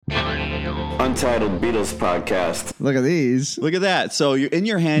Untitled Beatles podcast. Look at these. Look at that. So you're, in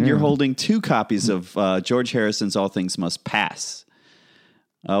your hand, you're holding two copies of George Harrison's All Things Must Pass.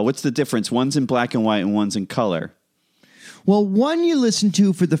 What's the difference? One's in black and white and one's in color. Well, one you listen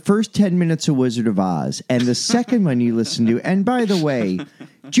to for the first 10 minutes of Wizard of Oz, and the second one you listen to, and by the way,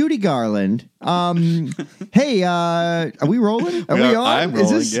 Judy Garland, hey, are we rolling? Are we on? I'm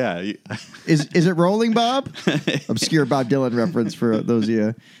rolling, yeah. Is it rolling, Bob? Obscure Bob Dylan reference for those of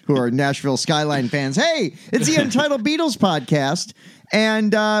you who are Nashville Skyline fans. Hey, it's the Untitled Beatles podcast,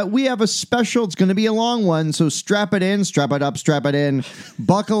 and we have a special. It's going to be a long one, so strap it in, strap it up, strap it in,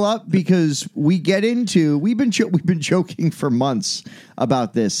 buckle up, because we've been joking for months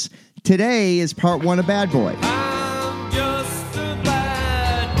about this. Today is part one of Bad Boy. I'm just a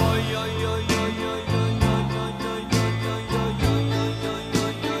bad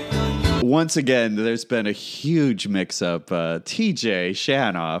boy. Once again, there's been a huge mix-up. TJ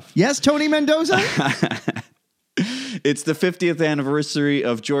Shanoff. Yes, Tony Mendoza? It's the 50th anniversary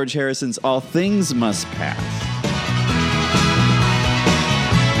of George Harrison's All Things Must Pass.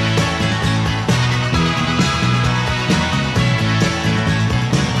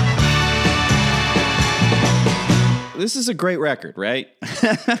 This is a great record, right?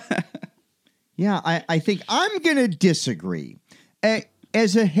 Yeah, I think I'm going to disagree.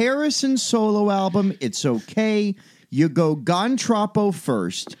 As a Harrison solo album, it's okay. You go Gontrapo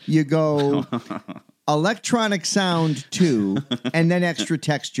first. You go Electronic Sound 2, and then Extra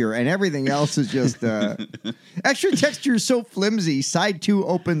Texture, and everything else is just... Extra Texture is so flimsy. Side 2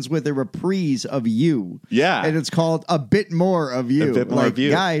 opens with a reprise of You. Yeah. And it's called A Bit More of You. A Bit More of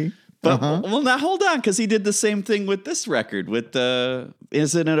You. Guy... But, well, now hold on, because he did the same thing with this record, with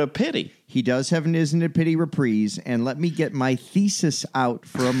Isn't It a Pity? He does have an Isn't It a Pity reprise, and let me get my thesis out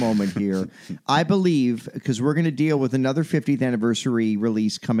for a moment here. I believe, because we're going to deal with another 50th anniversary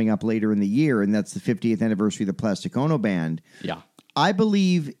release coming up later in the year, and that's the 50th anniversary of the Plastic Ono Band. Yeah. I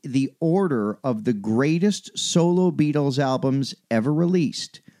believe the order of the greatest solo Beatles albums ever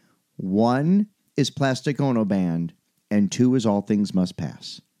released, 1 is Plastic Ono Band, and 2 is All Things Must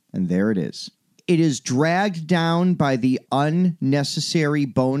Pass. And there it is. It is dragged down by the unnecessary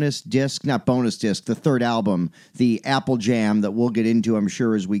the third album, the Apple Jam that we'll get into, I'm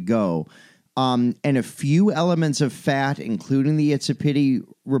sure, as we go. And a few elements of fat, including the It's a Pity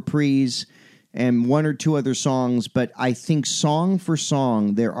reprise and one or two other songs. But I think song for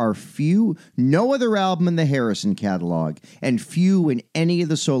song, there are no other album in the Harrison catalog, and few in any of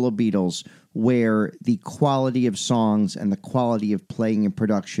the solo Beatles, where the quality of songs and the quality of playing and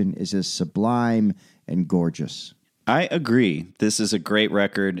production is as sublime and gorgeous. I agree. This is a great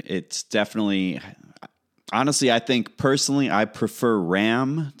record. It's definitely... Honestly, I think personally I prefer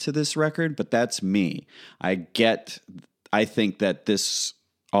Ram to this record, but that's me. I think that this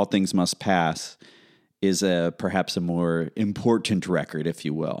All Things Must Pass is perhaps a more important record, if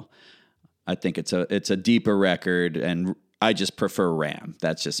you will. I think it's a deeper record, and I just prefer Ram.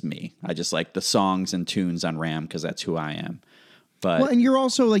 That's just me. I just like the songs and tunes on Ram because that's who I am. But and you're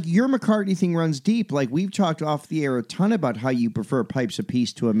also like, your McCartney thing runs deep. Like, we've talked off the air a ton about how you prefer Pipes of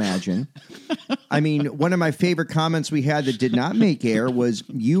Peace to Imagine. I mean, one of my favorite comments we had that did not make air was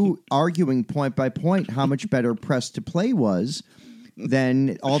you arguing point by point how much better Press to Play was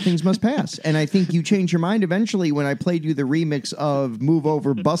than All Things Must Pass. And I think you changed your mind eventually when I played you the remix of Move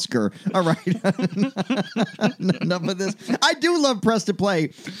Over Busker. All right. Enough of this. I do love Press to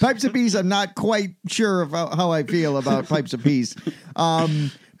Play. Pipes of Peace, I'm not quite sure of how I feel about Pipes of Peace.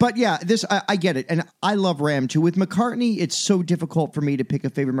 But yeah, I get it. And I love Ram too. With McCartney, it's so difficult for me to pick a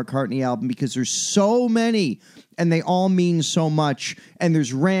favorite McCartney album because there's so many and they all mean so much. And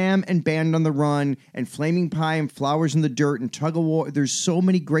there's Ram and Band on the Run and Flaming Pie and Flowers in the Dirt and Tug of War. There's so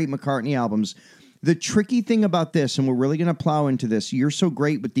many great McCartney albums. The tricky thing about this, and we're really going to plow into this, you're so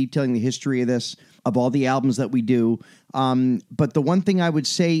great with detailing the history of this, of all the albums that we do. But the one thing I would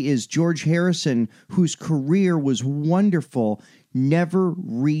say is George Harrison, whose career was wonderful, never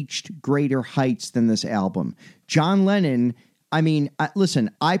reached greater heights than this album. John Lennon, listen,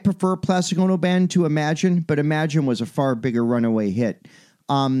 I prefer Plastic Ono Band to Imagine, but Imagine was a far bigger runaway hit.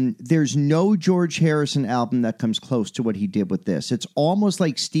 There's no George Harrison album that comes close to what he did with this. It's almost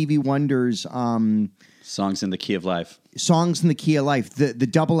like Stevie Wonder's Songs in the Key of Life. Songs in the Key of Life, the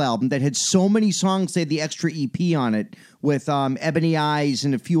double album that had so many songs. They had the extra EP on it with Ebony Eyes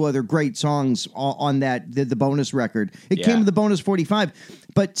and a few other great songs on that, the bonus record. It came with the bonus 45.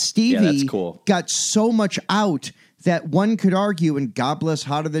 But Stevie got so much out that one could argue, and God Bless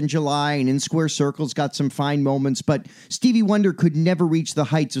Hotter Than July and In Square Circle's got some fine moments, but Stevie Wonder could never reach the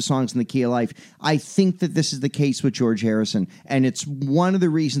heights of Songs in the Key of Life. I think that this is the case with George Harrison, and it's one of the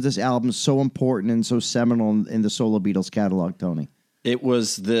reasons this album is so important and so seminal in the solo Beatles catalog, Tony.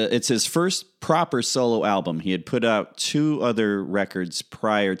 It's his first proper solo album. He had put out 2 other records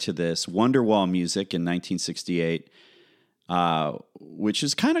prior to this, Wonderwall Music in 1968, which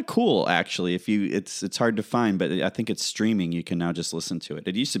is kind of cool, actually. It's hard to find, but I think it's streaming. You can now just listen to it.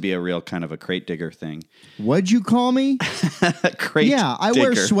 It used to be a real kind of a crate digger thing. What'd you call me? Crate Yeah, I digger.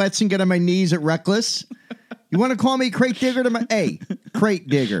 wear sweats and get on my knees at Reckless. You want to call me crate digger to my crate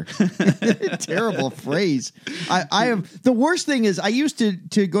digger. Terrible phrase. I have the worst thing is I used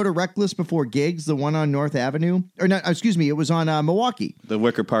to go to Reckless before gigs, the one on North Avenue. Or not, excuse me, it was on Milwaukee. The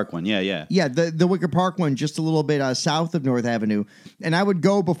Wicker Park one. Yeah. Yeah, the Wicker Park one, just a little bit south of North Avenue. And I would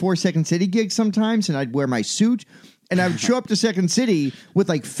go before Second City gigs sometimes, and I'd wear my suit. And I would show up to Second City with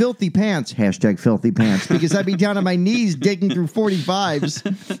like filthy pants, #filthy pants, because I'd be down on my knees digging through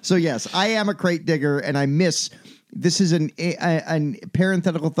 45s. So yes, I am a crate digger, and I miss. This is an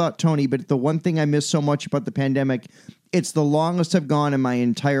parenthetical thought, Tony, but the one thing I miss so much about the pandemic, it's the longest I've gone in my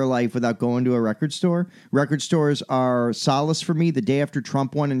entire life without going to a record store. Record stores are solace for me. The day after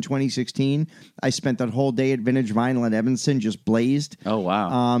Trump won in 2016, I spent that whole day at Vintage Vinyl in Evanston, just blazed. Oh,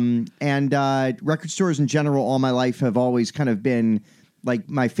 wow. And record stores in general all my life have always kind of been like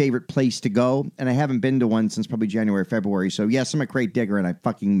my favorite place to go. And I haven't been to one since probably January, February. So yes, I'm a crate digger and I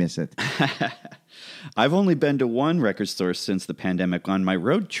fucking miss it. I've only been to one record store since the pandemic on my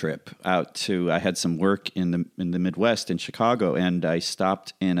road trip out to. I had some work in the Midwest in Chicago, and I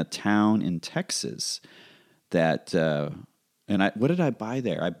stopped in a town in Texas that. What did I buy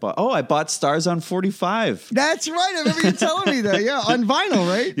there? I bought Stars on 45. That's right. I remember you telling me that. Yeah, on vinyl,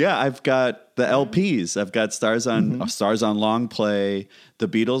 right? Yeah, I've got the LPs. I've got Stars on Long Play, the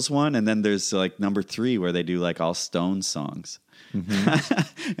Beatles one, and then there's like number 3 where they do like all Stones songs.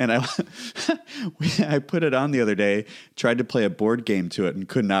 And I put it on the other day, tried to play a board game to it and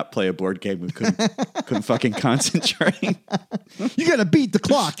could not play a board game. We couldn't fucking concentrate. You got to beat the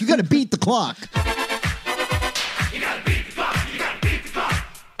clock. You got to beat the clock. You gotta beat the clock. You gotta beat the clock.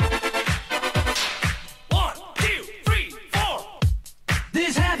 1, 2, 3, 4.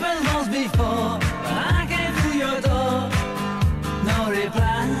 This happened once before. I came through your door. No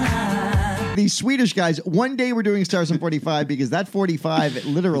reply. These Swedish guys, one day we're doing Stars on 45 because that 45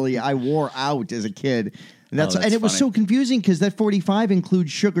 literally I wore out as a kid. And that's and it was funny. so confusing because that 45 includes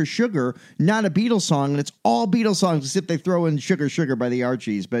Sugar Sugar, not a Beatles song, and it's all Beatles songs except they throw in Sugar Sugar by the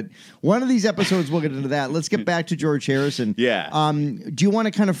Archies. But one of these episodes we'll get into that. Let's get back to George Harrison. Yeah. Do you want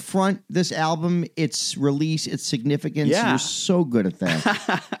to kind of front this album, its release, its significance? Yeah. You're so good at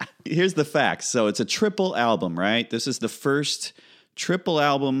that. Here's the facts. So it's a triple album, right? This is the first triple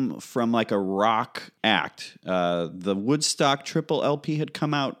album from like a rock act. The Woodstock triple LP had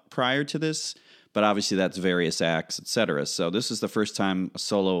come out prior to this, but obviously that's various acts, etc. So this is the first time a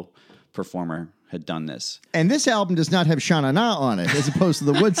solo performer had done this. And this album does not have Sha Na Na on it, as opposed to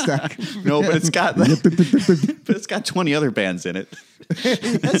the Woodstock. No, but it's got 20 other bands in it.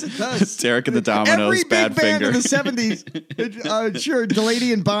 Yes, it does. Derek and the Dominoes, Every big band Badfinger. in the 70s, sure,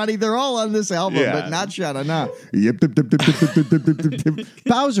 Delaney and Bonnie, they're all on this album, Yeah. but not Sha Na Na.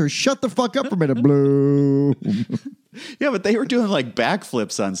 Bowser, shut the fuck up for a minute. Blue. Yeah, but they were doing like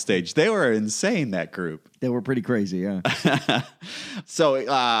backflips on stage. They were insane, that group. They were pretty crazy, yeah.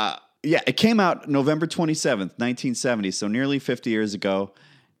 So, it came out November 27th, 1970, so nearly 50 years ago.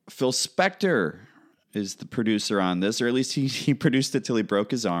 Phil Spector is the producer on this, or at least he produced it till he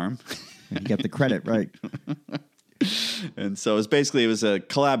broke his arm. You get the credit, right. And so it was a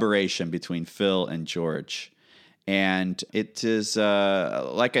collaboration between Phil and George. And it is,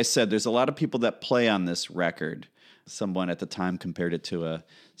 like I said, there's a lot of people that play on this record. Someone at the time compared it to a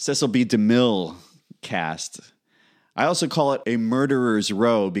Cecil B. DeMille cast. I also call it a murderer's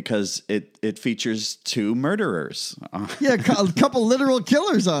row because it features 2 murderers. Yeah, a couple literal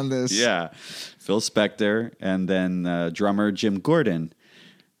killers on this. Yeah. Phil Spector and then drummer Jim Gordon,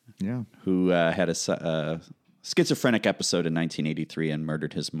 Yeah. who had a schizophrenic episode in 1983 and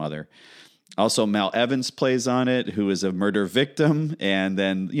murdered his mother. Also, Mal Evans plays on it, who is a murder victim, and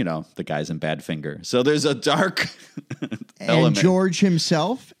then, the guys in Badfinger. So there's a dark element. And George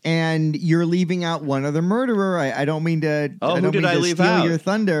himself, and you're leaving out one other murderer. I don't mean to. Who did I leave steal out? your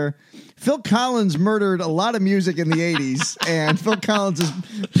thunder. Phil Collins murdered a lot of music in the 80s, and Phil Collins is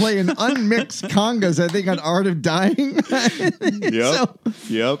playing unmixed congas, I think, on Art of Dying.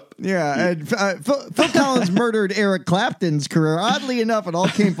 Yep. Yeah, and Phil Collins murdered Eric Clapton's career. Oddly enough, it all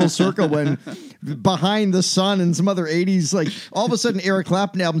came full circle when Behind the Sun and some other 80s. Like all of a sudden, Eric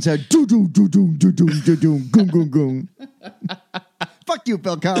Clapton albums had do do do do do do do do goon goon goon. Fuck you,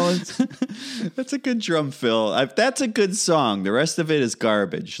 Phil Collins. That's a good drum fill. That's a good song. The rest of it is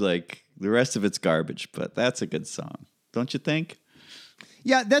garbage. Like the rest of it's garbage, but that's a good song. Don't you think?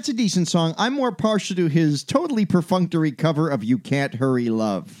 Yeah, that's a decent song. I'm more partial to his totally perfunctory cover of You Can't Hurry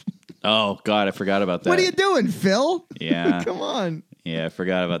Love. Oh, God, I forgot about that. What are you doing, Phil? Yeah. Come on. Yeah, I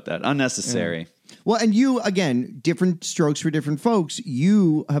forgot about that. Unnecessary. Well, and you, again, different strokes for different folks.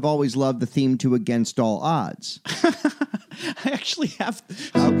 You have always loved the theme to Against All Odds. I actually have.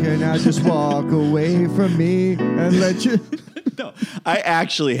 How can I just walk away from me and let you... No, I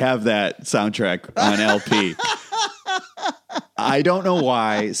actually have that soundtrack on LP. I don't know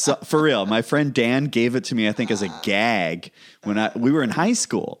why. So, for real, my friend Dan gave it to me, I think, as a gag when we were in high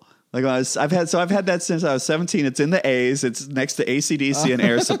school. Like I've had that since I was 17. It's in the A's. It's next to AC/DC and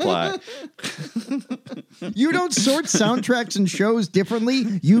Air Supply. You don't sort soundtracks and shows differently.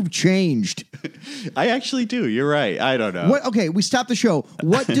 You've changed. I actually do. You're right. I don't know. Okay, we stopped the show.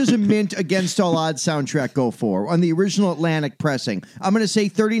 What does a Mint Against All Odds soundtrack go for on the original Atlantic pressing? I'm going to say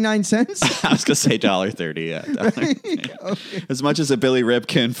 39 cents. I was going to say $1.30. Yeah, $1. Okay. As much as a Billy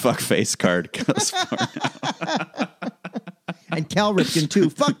Ripken fuckface card goes for now. And Cal Ripken, too.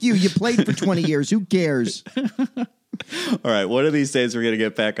 Fuck you. You played for 20 years. Who cares? All right, one of these days we're going to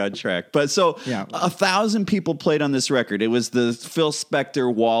get back on track. But so 1,000 people played on this record. It was the Phil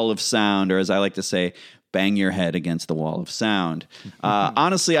Spector wall of sound, or as I like to say, bang your head against the wall of sound.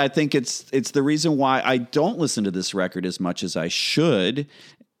 Honestly, I think it's the reason why I don't listen to this record as much as I should.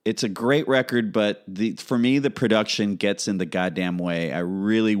 It's a great record, but for me, the production gets in the goddamn way. I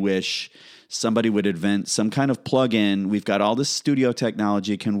really wish somebody would invent some kind of plug-in. We've got all this studio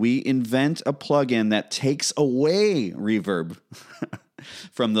technology. Can we invent a plug-in that takes away reverb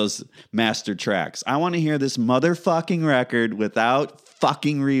from those master tracks? I want to hear this motherfucking record without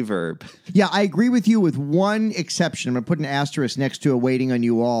fucking reverb. Yeah, I agree with you with one exception. I'm going to put an asterisk next to Waiting on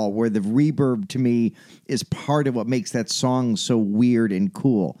You All, where the reverb to me is part of what makes that song so weird and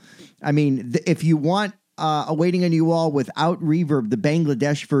cool. I mean, if you want Waiting on You All without reverb, the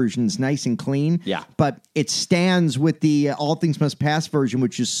Bangladesh version is nice and clean. Yeah. But it stands with the All Things Must Pass version,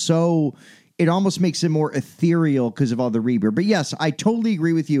 which is so... It almost makes it more ethereal because of all the reverb. But yes, I totally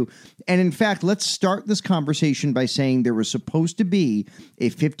agree with you. And in fact, let's start this conversation by saying there was supposed to be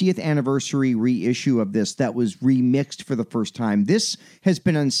a 50th anniversary reissue of this that was remixed for the first time. This has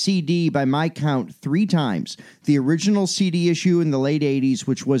been on CD by my count 3 times. The original CD issue in the late 80s,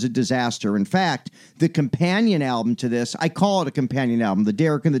 which was a disaster. In fact, the companion album to this, I call it a companion album, the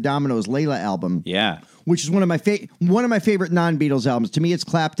Derek and the Dominoes Layla album. Yeah. Which is one of my favorite non-Beatles albums. To me, it's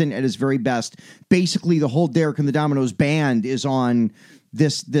Clapton at his very best. Basically, the whole Derek and the Dominoes band is on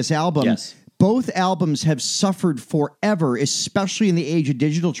this album. Yes. Both albums have suffered forever, especially in the age of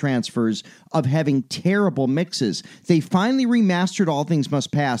digital transfers, of having terrible mixes. They finally remastered All Things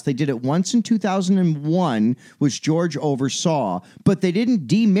Must Pass. They did it once in 2001, which George oversaw, but they didn't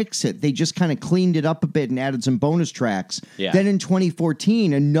demix it. They just kind of cleaned it up a bit and added some bonus tracks. Yeah. Then in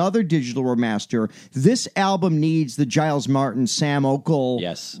 2014, another digital remaster. This album needs the Giles Martin, Sam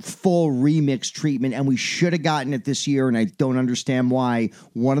Okell full remix treatment, and we should have gotten it this year, and I don't understand why.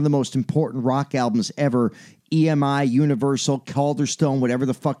 One of the most important rock albums ever, EMI, Universal, Calderstone, whatever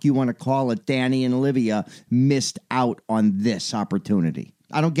the fuck you want to call it, Danny and Olivia, missed out on this opportunity.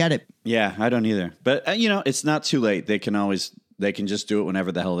 I don't get it. Yeah, I don't either. But, it's not too late. They can just do it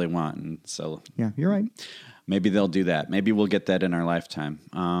whenever the hell they want. And so, yeah, you're right. Maybe they'll do that. Maybe we'll get that in our lifetime.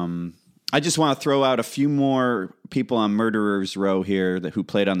 I just want to throw out a few more people on Murderer's Row here who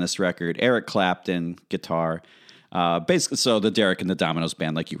played on this record. Eric Clapton, guitar. Basically, so the Derek and the Dominoes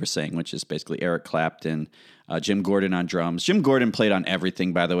band, like you were saying, which is basically Eric Clapton, Jim Gordon on drums. Jim Gordon played on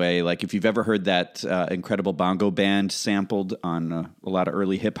everything, by the way. Like, if you've ever heard that Incredible Bongo Band sampled on a lot of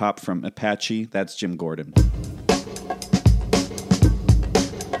early hip-hop from Apache, that's Jim Gordon.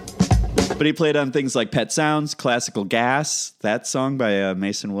 But he played on things like Pet Sounds, Classical Gas, that song by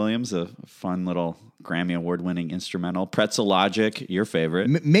Mason Williams, a fun little Grammy Award-winning instrumental. Pretzel Logic, your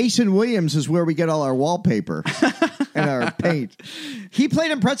favorite. Mason Williams is where we get all our wallpaper and our paint. He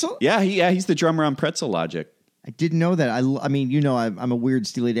played on Pretzel? Yeah, he's the drummer on Pretzel Logic. I didn't know that. I mean, I'm a weird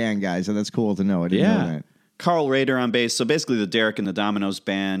Steely Dan guy, so that's cool to know. I didn't know that. Carl Rader on bass. So basically the Derek and the Dominoes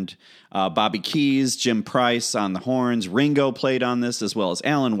band. Bobby Keys, Jim Price on the horns. Ringo played on this, as well as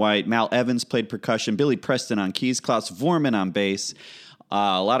Alan White. Mal Evans played percussion. Billy Preston on keys. Klaus Vorman on bass.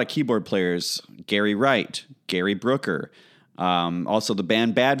 A lot of keyboard players. Gary Wright, Gary Brooker, Also, the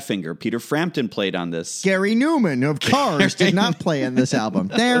band Badfinger, Peter Frampton played on this. Gary Newman of Cars did not play on this album.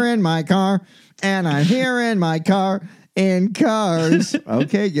 They're in my car, and I'm here in my car in Cars.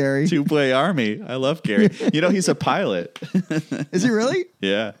 Okay, Gary. Two-play army. I love Gary. You know, he's a pilot. Is he really?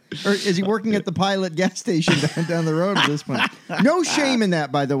 Yeah. Or is he working at the Pilot gas station down the road at this point? No shame in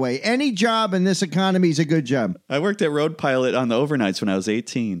that, by the way. Any job in this economy is a good job. I worked at Road Pilot on the overnights when I was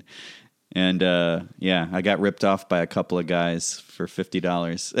 18. And, I got ripped off by a couple of guys for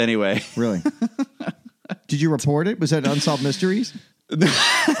 $50. Anyway. Really? Did you report it? Was that Unsolved Mysteries?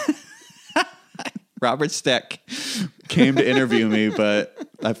 Robert Stack came to interview me, but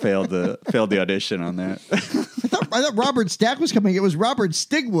I failed the audition on that. I thought Robert Stack was coming. It was Robert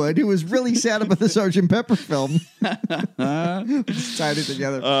Stigwood, who was really sad about the Sgt. Pepper film. Just tied it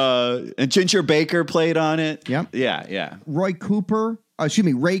together. And Ginger Baker played on it. Yep. Yeah. Ray Cooper, who's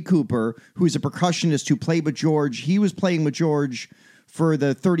a percussionist who played with George. He was playing with George for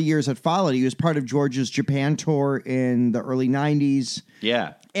the 30 years that followed. He was part of George's Japan tour in the early 90s.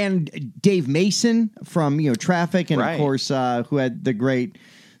 Yeah. And Dave Mason from, Traffic, and right. of course, who had the great,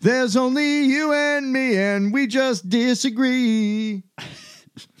 "There's only you and me, and we just disagree."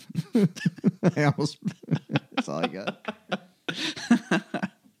 That's all I got.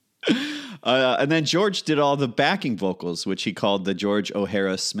 And then George did all the backing vocals, which he called the George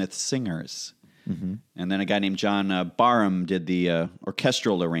O'Hara Smith Singers. Mm-hmm. And then a guy named John Barham did the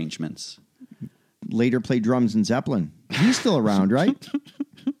orchestral arrangements. Later played drums in Zeppelin. He's still around, right?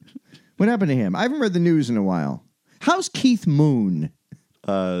 What happened to him? I haven't read the news in a while. How's Keith Moon?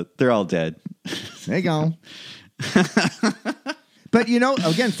 They're all dead. There you go. But,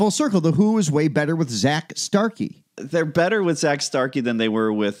 again, full circle, The Who is way better with Zach Starkey. They're better with Zach Starkey than they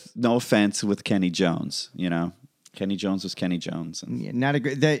were with, no offense, with Kenny Jones, Kenny Jones was Kenny Jones. Yeah, not a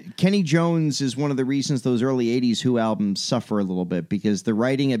great. Kenny Jones is one of the reasons those early '80s Who albums suffer a little bit, because the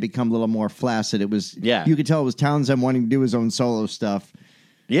writing had become a little more flaccid. It was, you could tell it was Townsend wanting to do his own solo stuff.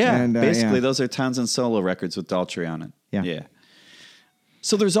 Yeah, and, basically those are Townsend solo records with Daltrey on it. Yeah.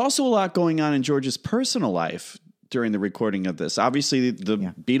 So there's also a lot going on in George's personal life during the recording of this. Obviously,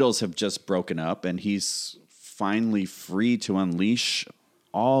 the Beatles have just broken up, and he's finally free to unleash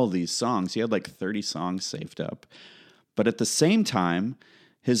all these songs. He had like 30 songs saved up. But at the same time,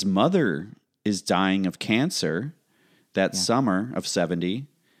 his mother is dying of cancer that summer of 70.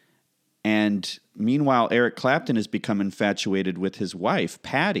 And meanwhile, Eric Clapton has become infatuated with his wife,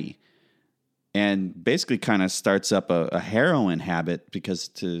 Patty, and basically kind of starts up a heroin habit because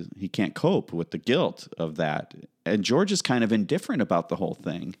he can't cope with the guilt of that. And George is kind of indifferent about the whole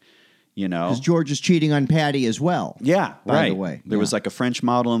thing. Because George is cheating on Patty as well. Yeah, by the way. There was like a French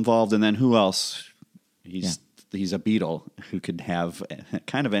model involved, and then who else? He's a Beatle who could have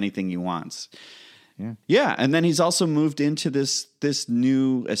kind of anything he wants. Yeah, and then he's also moved into this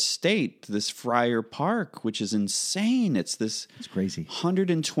new estate, this Friar Park, which is insane. It's crazy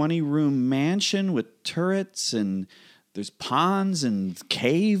 120-room mansion with turrets, and there's ponds and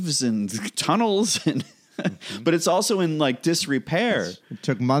caves and tunnels and. But it's also in like disrepair. It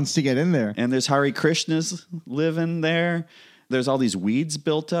took months to get in there. And there's Hare Krishnas living there. There's all these weeds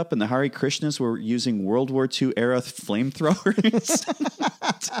built up, and the Hare Krishnas were using World War II era flamethrowers.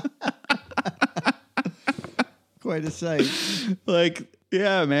 Quite a sight.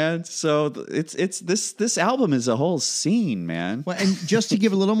 Yeah, man. So it's this album is a whole scene, man. Well, and just to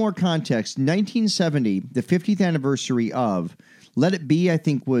give a little more context, 1970, the 50th anniversary of Let It Be, I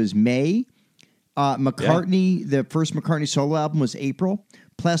think, was May. McCartney, the first McCartney solo album was April.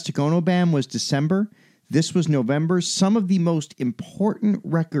 Plastic Ono Band was December. This was November. Some of the most important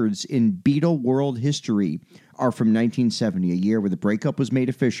records in Beatle world history are from 1970, a year where the breakup was made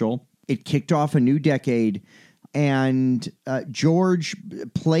official. It kicked off a new decade. And George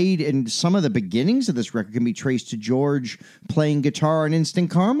played, and some of the beginnings of this record can be traced to George playing guitar on Instant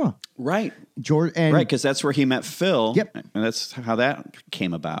Karma. Right. Right, because that's where he met Phil. Yep. And that's how that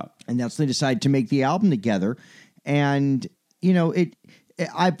came about. And that's when they decided to make the album together. And,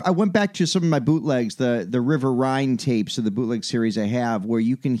 I went back to some of my bootlegs, the River Rhine tapes of the bootleg series I have, where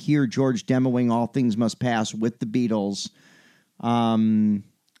you can hear George demoing All Things Must Pass with the Beatles.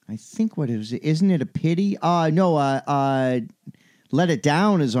 I think isn't it a pity? No, Let It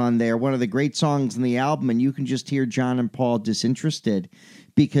Down is on there, one of the great songs in the album, and you can just hear John and Paul disinterested,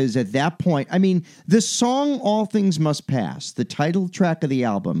 because at that point, the song All Things Must Pass, the title track of the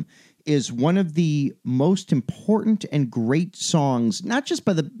album, is one of the most important and great songs, not just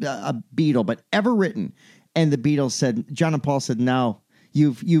by the Beatle, but ever written. And the Beatles said, John and Paul said, no,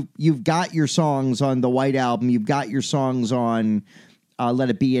 you've got your songs on the White Album, you've got your songs on Let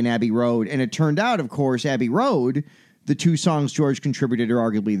It Be and Abbey Road. And it turned out, of course, Abbey Road the two songs George contributed are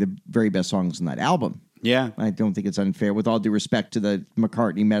arguably the very best songs on that album. Yeah. I don't think it's unfair. With all due respect to the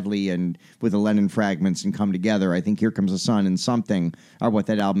McCartney medley and with the Lennon fragments and Come Together, I think Here Comes the Sun and Something are what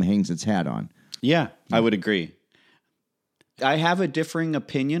that album hangs its hat on. Yeah, I would agree. I have a differing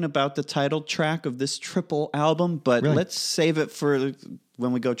opinion about the title track of this triple album, but Really? let's save it for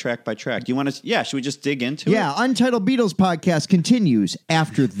when we go track by track. Do you want to? Yeah, should we just dig into it? Yeah, Untitled Beatles podcast continues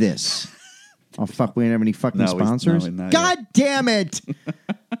after this. Oh, fuck, we don't have any fucking No, sponsors? not God damn it!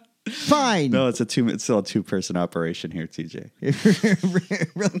 Fine. No, it's still a 2-person operation here, TJ.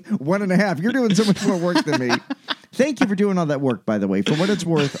 1.5. You're doing so much more work than me. Thank you for doing all that work, by the way. For what it's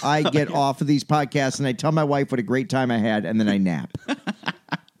worth, I get off of these podcasts and I tell my wife what a great time I had, and then I nap.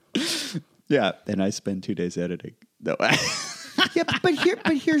 Yeah, and I spend 2 days editing. No. Yeah, but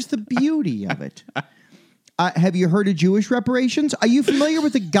here's the beauty of it. Have you heard of Jewish reparations? Are you familiar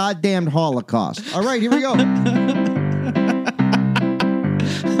with the goddamned Holocaust? All right, here we go.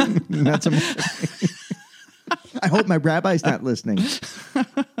 That's I hope my rabbi's not listening.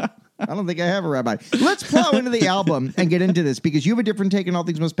 I don't think I have a rabbi. Let's plow into the album and get into this because you have a different take on All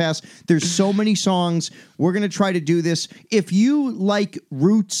Things Must Pass. There's so many songs. We're going to try to do this. If you like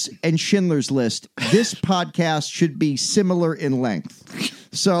Roots and Schindler's List, this podcast should be similar in length.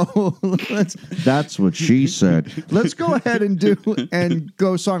 So that's what she said. Let's go ahead and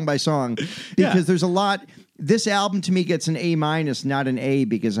go song by song because there's a lot. This album to me gets an A-, not an A,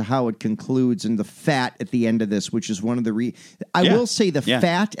 because of how it concludes and the fat at the end of this, which is one of the I will say the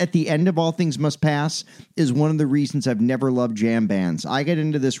fat at the end of All Things Must Pass is one of the reasons I've never loved jam bands. I got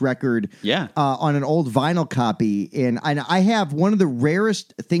into this record on an old vinyl copy, and I have one of the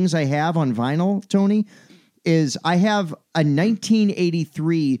rarest things I have on vinyl, Tony, is I have a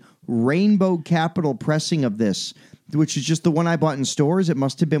 1983 Rainbow Capital pressing of this, which is just the one I bought in stores. It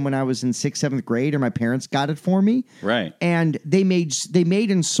must have been when I was in 6th, 7th grade, or my parents got it for me. Right. And they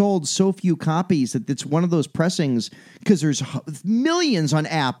made and sold so few copies that it's one of those pressings because there's millions on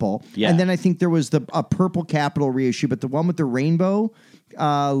Apple. Yeah. And then I think there was a purple Capitol reissue, but the one with the rainbow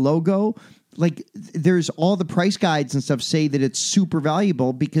logo, like there's all the price guides and stuff say that it's super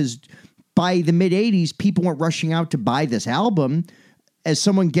valuable because by the mid 80s, people weren't rushing out to buy this album. As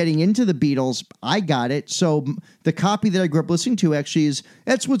someone getting into the Beatles, I got it. So the copy that I grew up listening to actually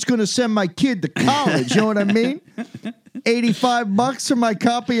that's what's going to send my kid to college. You know what I mean? $85 for my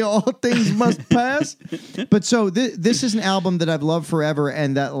copy of All Things Must Pass. But so this is an album that I've loved forever.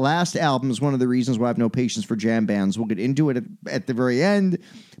 And that last album is one of the reasons why I have no patience for jam bands. We'll get into it at the very end.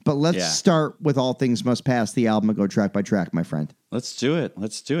 But let's start with All Things Must Pass, the album, and go track by track, my friend. Let's do it.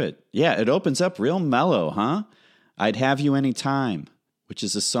 Yeah, it opens up real mellow, huh? I'd Have You Anytime, which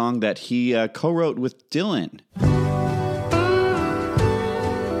is a song that he co-wrote with Dylan.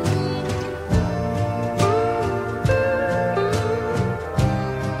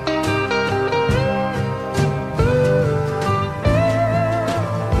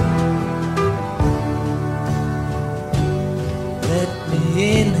 Let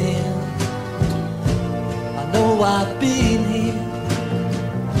me in here. I know I've been here.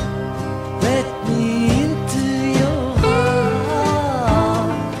 Let me into your heart.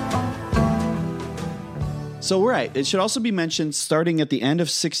 So, right, it should also be mentioned, starting at the end of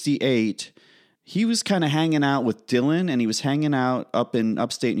 1968, he was kind of hanging out with Dylan, and he was hanging out up in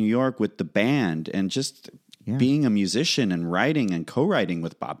upstate New York with the band, and just being a musician and writing and co-writing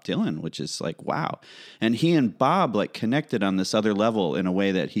with Bob Dylan, which is like, wow. And he and Bob like connected on this other level in a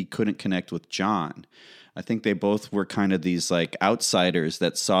way that he couldn't connect with John. I think they both were kind of these like outsiders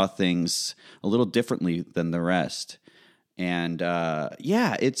that saw things a little differently than the rest. And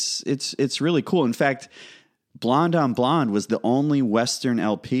it's really cool. In fact, Blonde on Blonde was the only Western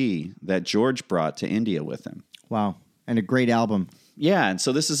LP that George brought to India with him. Wow. And a great album. Yeah, and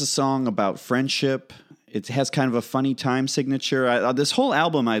so this is a song about friendship. It has kind of a funny time signature. This whole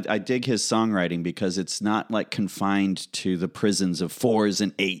album, I dig his songwriting because it's not like confined to the prisons of 4s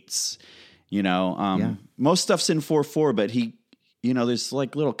and 8s. You know, most stuff's in 4/4, but he, you know, there's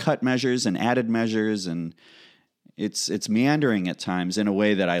like little cut measures and added measures, and it's meandering at times in a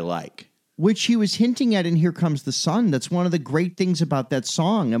way that I like. Which he was hinting at in Here Comes the Sun. That's one of the great things about that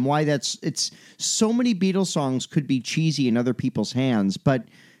song and why it's so many Beatles songs could be cheesy in other people's hands, but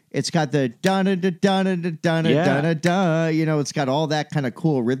it's got the da-da-da-da-da-da-da-da-da-da. You know, it's got all that kind of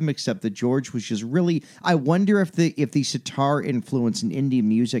cool rhythmic stuff that George was just really... I wonder if the sitar influence in indie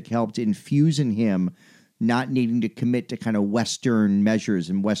music helped infuse in him not needing to commit to kind of Western measures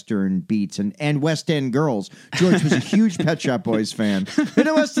and Western beats and West End girls. George was a huge Pet Shop Boys fan. In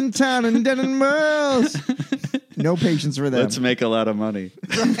a Western town in Denton Wells. No patience for them. Let's make a lot of money.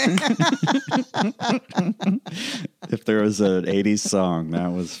 If there was an 80s song,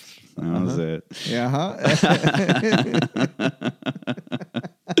 that was it. Yeah.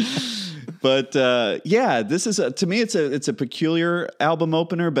 But this is to me it's a peculiar album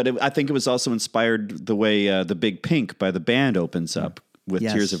opener, but I think it was also inspired the way the Big Pink by the band opens up with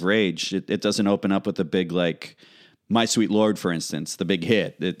Yes. Tears of Rage. It doesn't open up with a big like My Sweet Lord, for instance, the big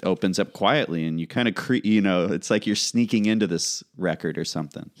hit. It opens up quietly, and you kind of it's like you're sneaking into this record or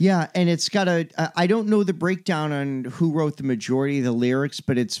something. Yeah, and it's got I don't know the breakdown on who wrote the majority of the lyrics,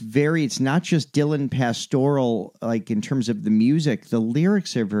 but it's not just Dylan pastoral, like in terms of the music. The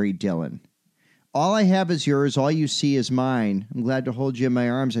lyrics are very Dylan. All I have is yours, all you see is mine. I'm glad to hold you in my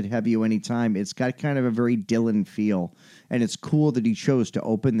arms, I'd have you anytime. It's got kind of a very Dylan feel, and it's cool that he chose to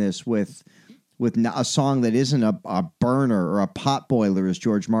open this with a song that isn't a burner or a pot boiler, as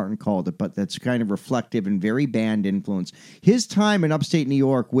George Martin called it, but that's kind of reflective and very band influence. His time in upstate New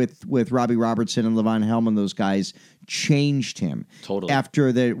York with Robbie Robertson and Levon Helm, those guys, changed him. Totally.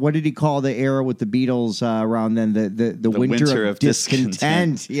 After what did he call the era with the Beatles around then? The winter of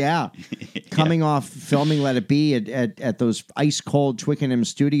discontent. Yeah. Coming off filming Let It Be at those ice-cold Twickenham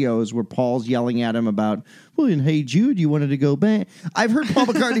studios where Paul's yelling at him about, well, in Hey Jude, you wanted to go back. I've heard Paul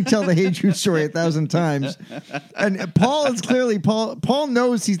McCartney tell the Hey Jude story 1,000 times. And Paul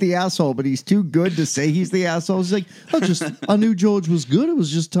knows he's the asshole, but he's too good to say he's the asshole. He's like, I knew George was good. It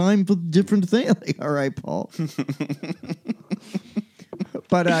was just time for different things. Like, all right, Paul.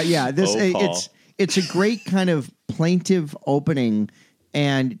 But it's a great kind of plaintive opening,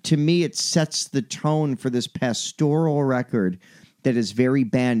 and to me it sets the tone for this pastoral record that is very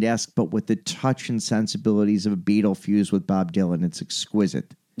band-esque, but with the touch and sensibilities of a Beatle fused with Bob Dylan. It's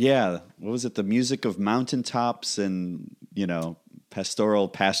exquisite. Yeah, what was it? The music of mountaintops and pastoral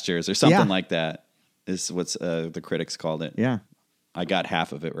pastures or something like that is what the critics called it. Yeah, I got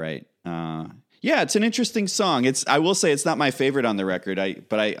half of it right. Yeah, it's an interesting song. I will say it's not my favorite on the record.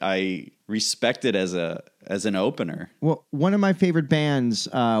 I respect it as an opener. Well, one of my favorite bands,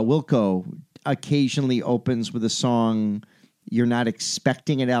 Wilco, occasionally opens with a song you're not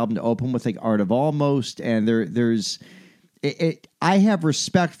expecting an album to open with, like Art of Almost, and there's. I have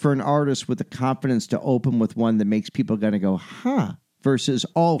respect for an artist with the confidence to open with one that makes people going to go, huh? Versus,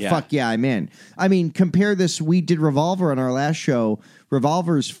 fuck yeah, I'm in. I mean, compare this. We did Revolver on our last show.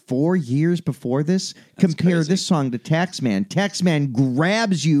 Revolver's 4 years before this. Compare this song to Taxman. Taxman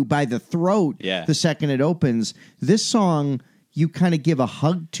grabs you by the throat the second it opens. This song, you kind of give a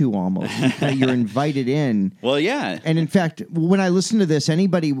hug to almost. You're invited in. Well, yeah. And in fact, when I listen to this,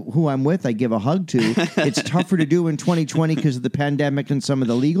 anybody who I'm with, I give a hug to. It's tougher to do in 2020 because of the pandemic and some of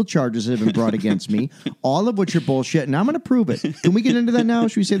the legal charges that have been brought against me, all of which are bullshit, and I'm going to prove it. Can we get into that now?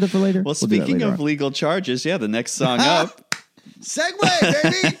 Should we save that for later? Well, speaking of legal charges, the next song up.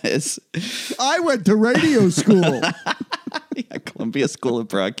 Segue, baby! I went to radio school. Columbia School of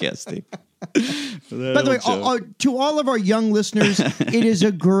Broadcasting. By the way, to all of our young listeners, it is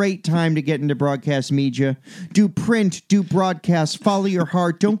a great time to get into broadcast media. Do print, do broadcast, follow your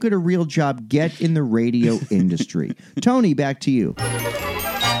heart. Don't get a real job. Get in the radio industry. Tony, back to you.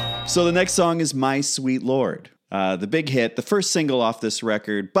 So the next song is My Sweet Lord. The big hit, the first single off this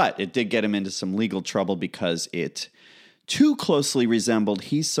record, but it did get him into some legal trouble because it too closely resembled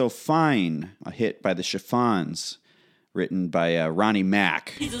He's So Fine, a hit by the Chiffons, written by Ronnie Mack.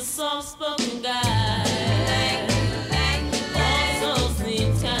 He's a soft-spoken guy, also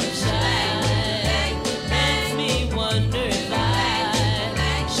seems kind of shy. Makes me wonder if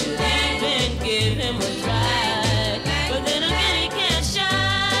I should even give him a try. But then again, he can't shine.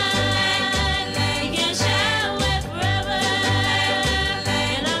 He can't shy away forever.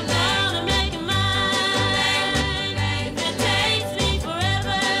 And I'm gonna make him mine if it takes me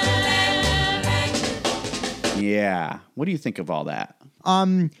forever. Yeah. What do you think of all that?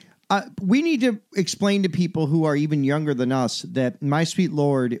 We need to explain to people who are even younger than us that My Sweet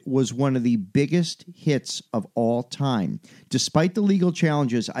Lord was one of the biggest hits of all time. Despite the legal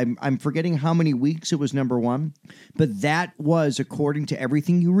challenges, I'm forgetting how many weeks it was number one, but that was, according to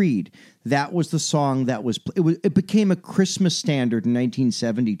everything you read, that was the song that it became a Christmas standard in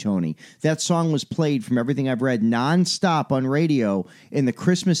 1970, Tony. That song was played, from everything I've read, nonstop on radio in the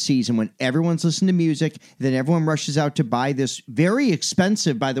Christmas season when everyone's listening to music. Then everyone rushes out to buy this very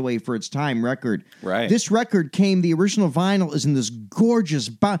expensive, by the way, for its time record. Right. This record the original vinyl is in this gorgeous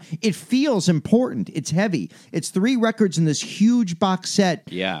box. It feels important. It's heavy. It's 3 records in this huge box set.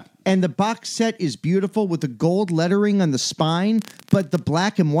 Yeah. And the box set is beautiful with the gold lettering on the spine, but the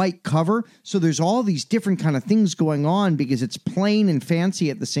black and white cover. So there's all these different kind of things going on because it's plain and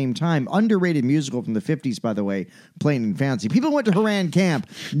fancy at the same time. Underrated musical from the 50s, by the way, Plain and Fancy. People who went to Haran Camp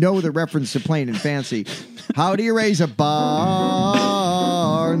know the reference to Plain and Fancy. How do you raise a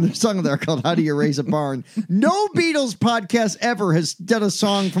barn? There's a song there called How Do You Raise a Barn? No Beatles podcast ever has done a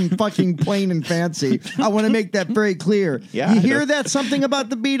song from fucking Plain and Fancy. I want to make that very clear. Yeah, you I hear don't- that something about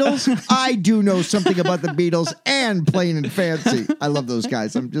the Beatles? I do know something about the Beatles and Plain and Fancy. I love those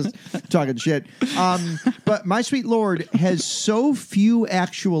guys. I'm just talking shit. But My Sweet Lord has so few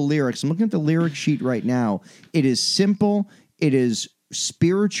actual lyrics. I'm looking at the lyric sheet right now. It is simple. It is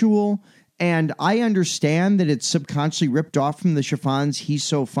spiritual. And I understand that it's subconsciously ripped off from the Chiffons' He's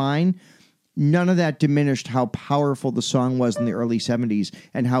So Fine. None of that diminished how powerful the song was in the early 70s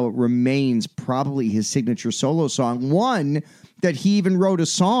and how it remains probably his signature solo song. One that he even wrote a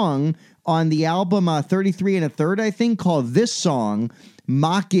song on the album 33 and a Third, I think, called This Song,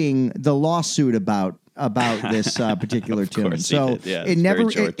 mocking the lawsuit about this particular tune. course he So did. Yeah, it it's never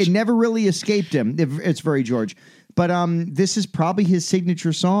very George. it never really escaped him. It's very George. But this is probably his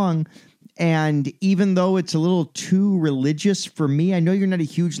signature song. And even though it's a little too religious for me, I know you're not a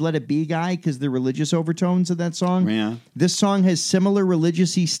huge Let It Be guy because the religious overtones of that song. Yeah. This song has similar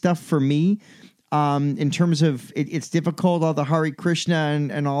religious-y stuff for me in terms of it's difficult, all the Hare Krishna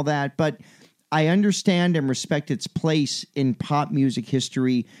and all that. But I understand and respect its place in pop music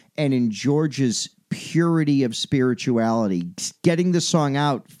history and in George's purity of spirituality. Getting the song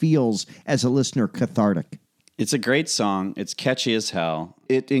out feels, as a listener, cathartic. It's a great song. It's catchy as hell.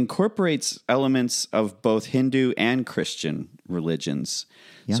 It incorporates elements of both Hindu and Christian religions.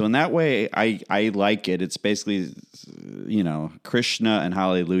 Yeah. So in that way, I like it. It's basically, Krishna and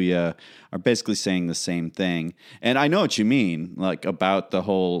Hallelujah are basically saying the same thing. And I know what you mean, like about the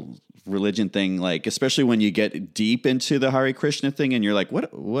whole religion thing, like especially when you get deep into the Hare Krishna thing and you're like,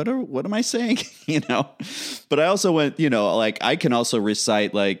 what am I saying? But I also went, like I can also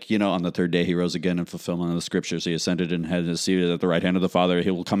recite like, on the third day he rose again in fulfillment of the scriptures. He ascended and had his seated at the right hand of the Father.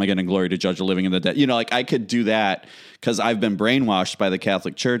 He will come again in glory to judge the living and the dead. Like I could do that because I've been brainwashed by the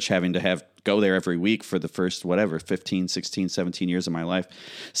Catholic Church having to go there every week for the first 15, 16, 17 years of my life.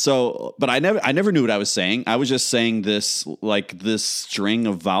 So, but I never knew what I was saying. I was just saying this string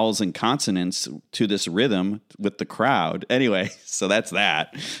of vowels and consonants to this rhythm with the crowd. Anyway, so that's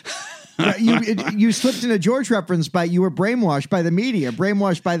that. You slipped in a George reference you were brainwashed by the media,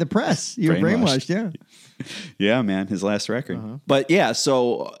 brainwashed by the press. You were brainwashed, yeah. Yeah, man, his last record. But yeah,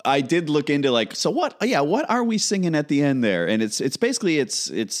 so I did look into what are we singing at the end there? And it's basically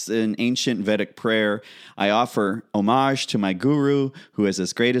it's an ancient Vedic prayer. I offer homage to my guru, who is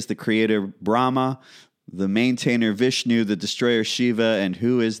as great as the creator Brahma, the maintainer Vishnu, the destroyer Shiva, and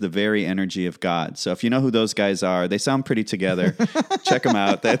who is the very energy of God. So if you know who those guys are, they sound pretty together. Check them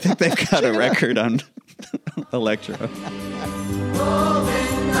out. I think they've got a record on Electro.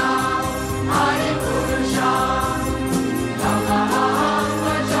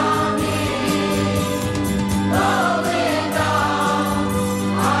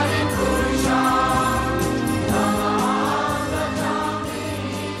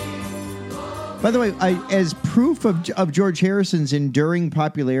 By the way, as proof of George Harrison's enduring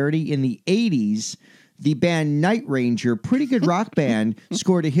popularity in the 80s, the band Night Ranger, pretty good rock band,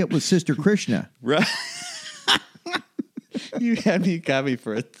 scored a hit with Sister Krishna. Right. You got me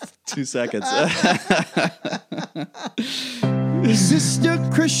for 2 seconds. Sister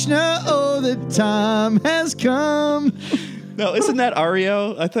Krishna, oh, the time has come. No, isn't that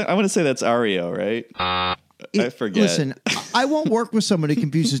Ario? I want to say that's Ario, right? I forget. Listen, I won't work with someone who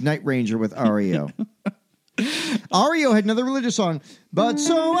confuses Night Ranger with Ario. Ario had another religious song, but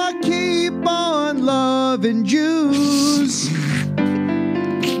so I keep on loving Jews.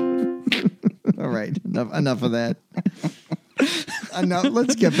 All right, enough of that. Enough.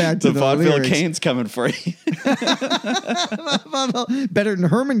 Let's get back to The the vaudeville lyrics. Kane's coming for you. Better than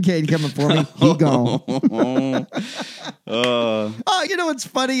Herman Cain coming for me. He gone. Oh, what's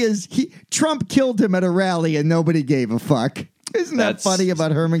funny is Trump killed him at a rally and nobody gave a fuck. Isn't that That's funny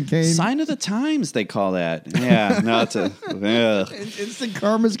about Herman Cain? Sign of the times, they call that. Yeah, no, it's Instant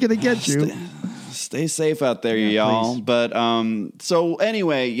karma's gonna get you. Stay safe out there, y'all. please. But so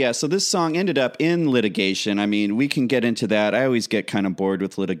anyway, yeah. So this song ended up in litigation. I mean, we can get into that. I always get kind of bored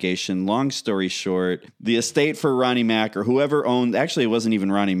with litigation. Long story short, the estate for Ronnie Mack or whoever owned. Actually, it wasn't even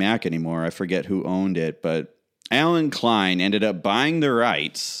Ronnie Mack anymore. I forget who owned it, but Alan Klein ended up buying the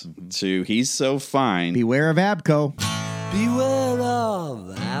rights to "He's So Fine." Beware of Abco. Beware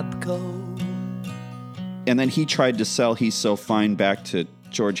of Abco. And then he tried to sell "He's So Fine" back to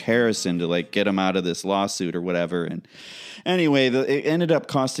George Harrison to like get him out of this lawsuit or whatever. And anyway, it ended up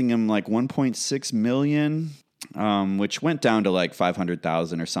costing him like $1.6 million, which went down to like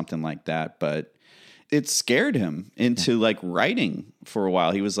 $500,000 or something like that. But it scared him into like writing for a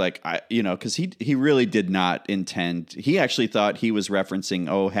while. He was like, because he really did not intend. He actually thought he was referencing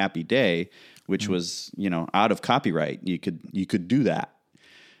 "Oh Happy Day," which was out of copyright. You could do that.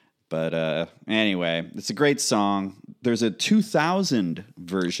 But anyway, it's a great song. There's a 2000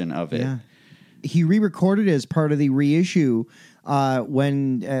 version of it. Yeah. He re-recorded it as part of the reissue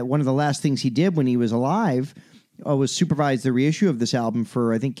when one of the last things he did when he was alive was supervise the reissue of this album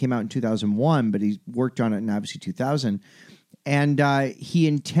for, I think, came out in 2001, but he worked on it in obviously 2000. And he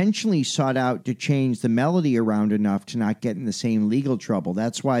intentionally sought out to change the melody around enough to not get in the same legal trouble.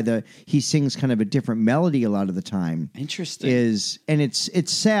 That's why he sings kind of a different melody a lot of the time. Interesting. And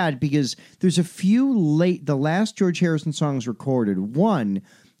it's sad because there's a few the last George Harrison songs recorded. One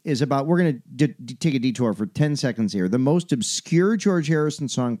is about, we're going to take a detour for 10 seconds here. The most obscure George Harrison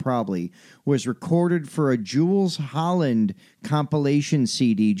song probably was recorded for a Jools Holland compilation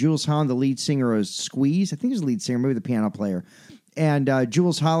CD. Jools Holland, the lead singer of Squeeze, I think he was the lead singer, maybe the piano player. And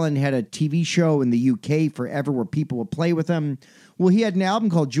Jools Holland had a TV show in the UK forever where people would play with him. Well, he had an album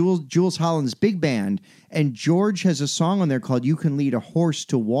called Jools Holland's Big Band, and George has a song on there called "You Can Lead a Horse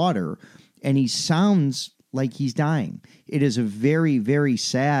to Water," and he sounds like he's dying. It is a very, very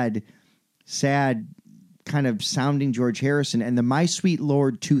sad kind of sounding George Harrison. And the My Sweet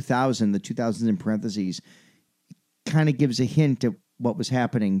Lord 2000, the 2000s in parentheses, kind of gives a hint at what was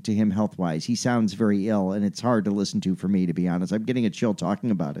happening to him health-wise. He sounds very ill, and it's hard to listen to for me, to be honest. I'm getting a chill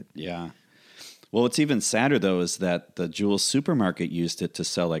talking about it. Yeah. Well, what's even sadder, though, is that the Jewel supermarket used it to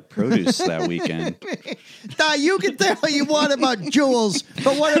sell, like, produce that weekend. Now, you can say what you want about Jewels,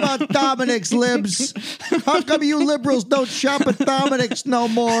 but what about Dominic's, libs? How come you liberals don't shop at Dominic's no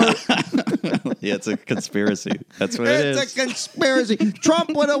more? Yeah, it's a conspiracy. That's what it is. It's a conspiracy.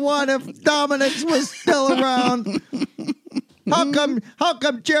 Trump would have won if Dominic's was still around. How come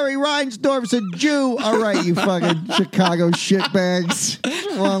Jerry Reinsdorf's a Jew? All right, you fucking Chicago shitbags.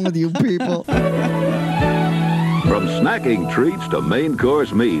 What's wrong with you people? From snacking treats to main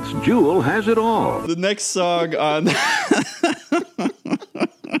course meats, Jewel has it all. The next song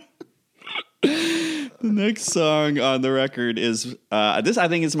on the record is this. I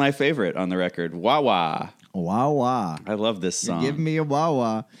think is my favorite on the record. Wah Wah. Wah wah. I love this song. Give me a wah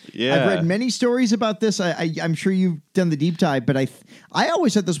wah. Yeah. I've read many stories about this. I'm sure you've done the deep dive, but I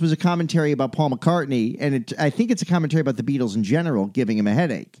always thought this was a commentary about Paul McCartney, and I think it's a commentary about the Beatles in general, giving him a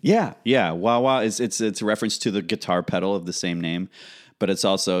headache. Yeah. Wah Wah it's a reference to the guitar pedal of the same name, but it's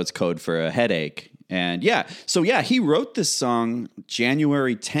code for a headache. And he wrote this song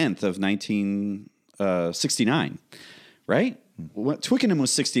January 10th of 1969, right? Twickenham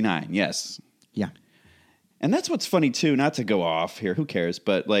was 69. Yes. Yeah. And that's what's funny, too, not to go off here, who cares,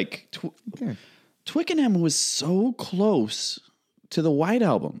 but like Twickenham was so close to the White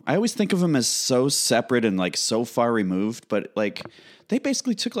Album. I always think of them as so separate and like so far removed, but like they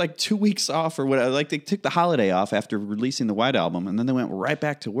basically took like 2 weeks off or whatever. Like they took the holiday off after releasing the White Album, and then they went right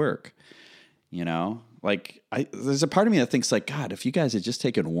back to work, Like, there's a part of me that thinks like, God, if you guys had just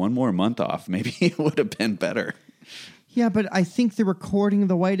taken one more month off, maybe it would have been better. Yeah, but I think the recording of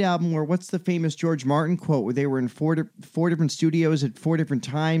the White Album, or what's the famous George Martin quote where they were in four different studios at 4 different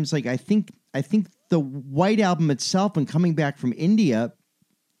times? Like, I think the White Album itself and coming back from India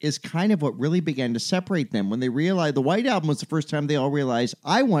is kind of what really began to separate them when they realized the White Album was the first time they all realized,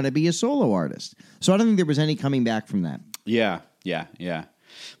 I want to be a solo artist. So I don't think there was any coming back from that. Yeah.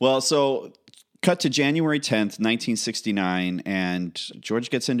 Well, so cut to January 10th, 1969, and George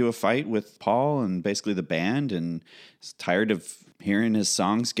gets into a fight with Paul and basically the band, and is tired of hearing his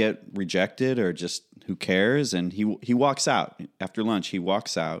songs get rejected or just who cares, and he walks out. After lunch, he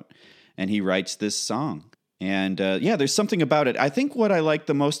walks out, and he writes this song. And there's something about it. I think what I like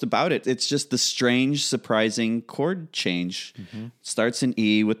the most about it, it's just the strange, surprising chord change. Mm-hmm. Starts in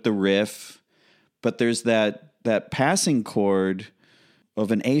E with the riff, but there's that passing chord of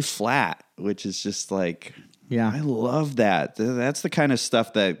an A flat, which is just like, I love that. That's the kind of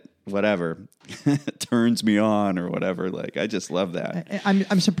stuff that turns me on or whatever. Like, I just love that.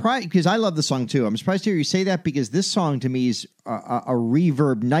 I'm surprised because I love the song too. I'm surprised to hear you say that because this song to me is a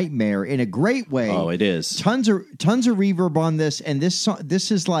reverb nightmare in a great way. Oh, it is. Tons of reverb on this, and this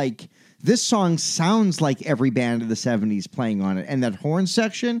song sounds like every band of the 70s playing on it, and that horn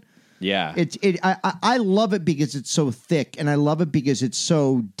section. Yeah, I love it because it's so thick, and I love it because it's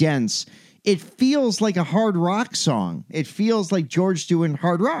so dense. it feels like a hard rock song. It feels like George doing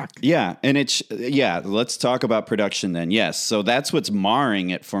hard rock. Yeah, and let's talk about production then. Yes, so that's what's marring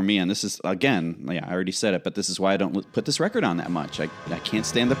it for me, and this is, again, I already said it, but this is why I don't put this record on that much. I can't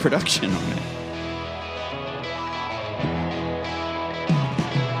stand the production on it.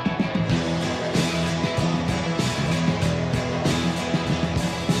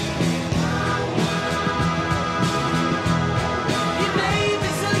 You made me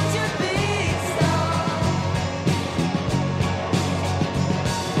such a big star.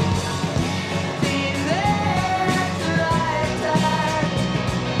 Deep at the right time,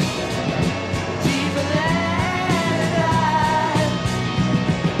 deeper than I.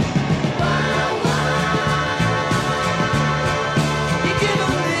 Wow, wow, you give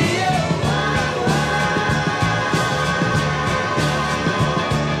me a wow,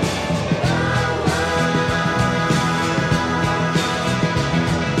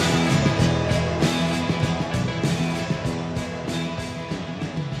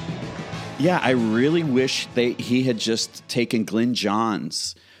 Yeah, I really wish he had just taken Glyn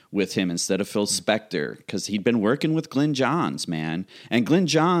Johns with him instead of Phil Spector, because he'd been working with Glyn Johns, man. And Glyn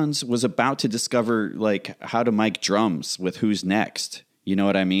Johns was about to discover like how to mic drums with Who's Next. You know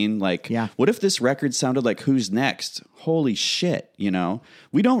what I mean? Like, Yeah. What if this record sounded like Who's Next? Holy shit, you know?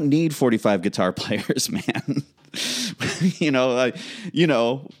 We don't need 45 guitar players, man.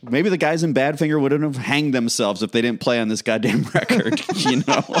 Maybe the guys in Badfinger wouldn't have hanged themselves if they didn't play on this goddamn record, you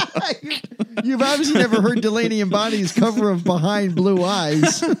know? You've obviously never heard Delaney and Bonnie's cover of Behind Blue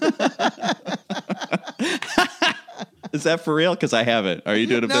Eyes. Is that for real? Because I haven't. Are you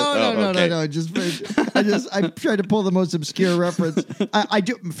doing a bit? Okay. No. I tried to pull the most obscure reference. I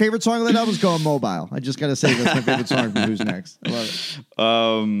do. Favorite song of that album is Going Mobile. I just got to say that's my favorite song from Who's Next. I love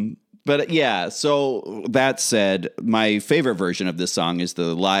it. But yeah, so that said, my favorite version of this song is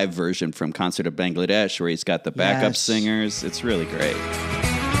the live version from Concert of Bangladesh, where he's got the backup Yes. singers. It's really great.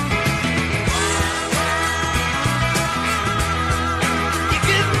 you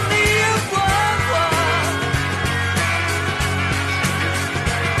give me a wow,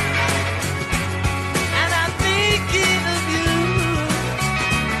 and I'm thinking of you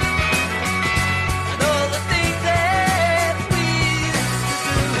and all the things that we used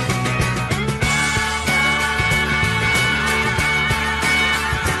to do.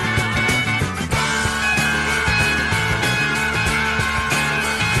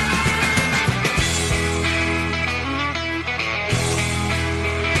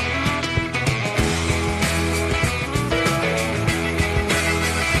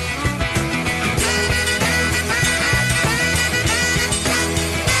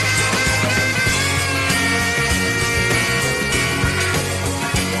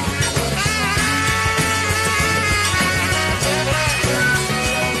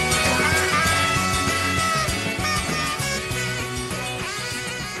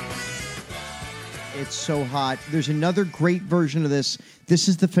 It's so hot. There's another great version of this. This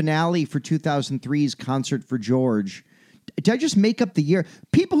is the finale for 2003's Concert for George. Did I just make up the year?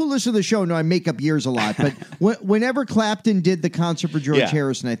 People who listen to the show know I make up years a lot, but whenever Clapton did the Concert for George Yeah.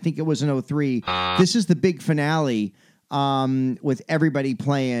 Harrison, I think it was in 2003, this is the big finale with everybody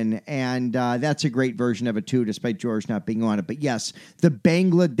playing, and that's a great version of it too, despite George not being on it. But yes, the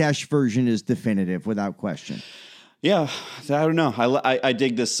Bangladesh version is definitive, without question. Yeah, I don't know. I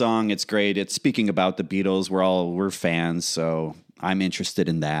dig this song. It's great. It's speaking about the Beatles. We're fans, so I'm interested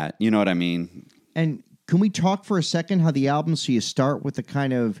in that. You know what I mean? And can we talk for a second how the album? So you start with the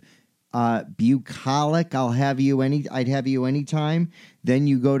kind of bucolic, I'd have you anytime. Then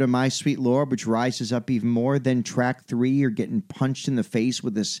you go to My Sweet Lord, which rises up even more. Then track 3, you're getting punched in the face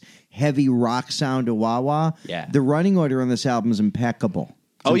with this heavy rock sound of wah wah. Yeah. The running order on this album is impeccable.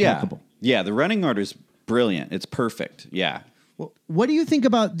 It's impeccable. Yeah. The running order's brilliant. It's perfect. Yeah. What do you think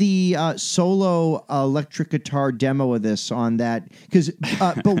about the solo electric guitar demo of this on that? Because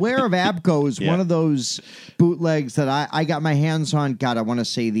Beware of Abco is one of those bootlegs that I got my hands on. God, I want to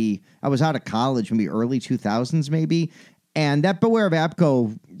say I was out of college, maybe early 2000s maybe. And that Beware of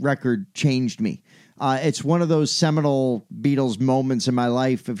Abco record changed me. It's one of those seminal Beatles moments in my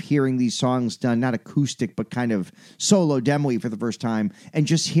life of hearing these songs done, not acoustic, but kind of solo demo-y for the first time. And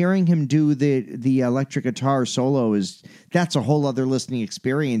just hearing him do the electric guitar solo that's a whole other listening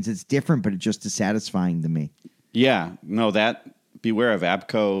experience. It's different, but it's just as satisfying to me. Yeah. No, that Beware of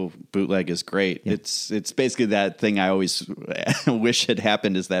Abco bootleg is great. Yeah. It's basically that thing I always wish had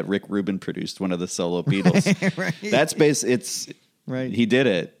happened, is that Rick Rubin produced one of the solo Beatles. Right. That's it's Right. He did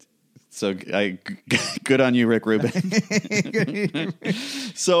it. So good on you, Rick Rubin.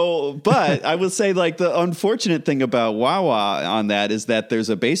 So, but I will say, like, the unfortunate thing about Wah Wah on that is that there's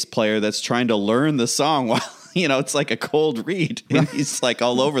a bass player that's trying to learn the song while, it's like a cold read. And he's like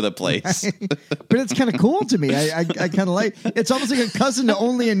all over the place. But it's kind of cool to me. I kind of like. It's almost like a cousin to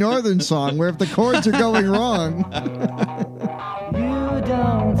Only a Northern Song, where if the chords are going wrong, You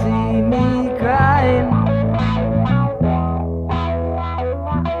don't see me crying.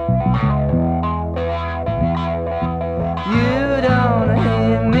 You don't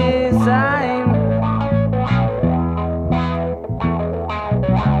hear me sighing.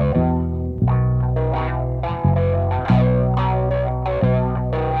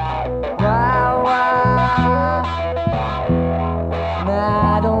 Wow, wow.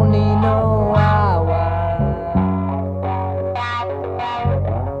 Nah, I don't need no wow, wow.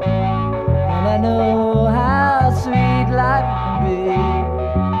 And I know how sweet life can be,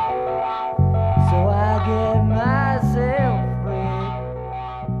 so I get myself free.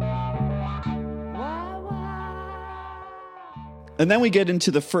 Wow, wow. And then we get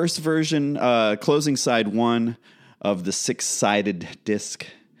into the first version, closing side 1 of the 6-sided disc.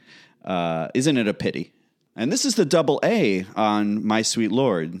 Isn't It a Pity? And this is the double A on My Sweet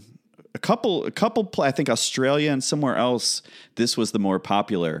Lord. A couple, I think Australia and somewhere else, this was the more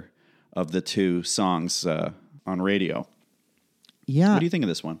popular of the two songs on radio. yeah, What do you think of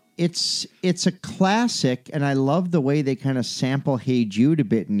this one? it's a classic, and I love the way they kind of sample Hey Jude a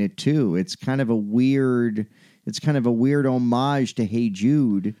bit in it too. It's kind of a weird homage to Hey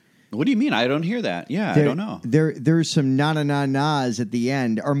Jude. What do you mean? I don't hear that. Yeah, I don't know. There's some na-na-na-nas at the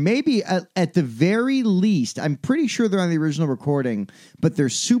end. Or maybe at the very least, I'm pretty sure they're on the original recording, but they're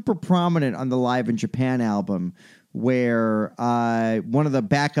super prominent on the Live in Japan album, where one of the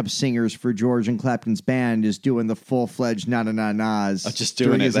backup singers for George and Clapton's band is doing the full-fledged na-na-na-nas. Just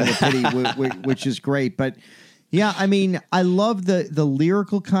doing it. Isn't It a Pity, which is great. But, yeah, I mean, I love the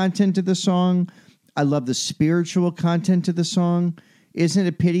lyrical content of the song. I love the spiritual content of the song. Isn't it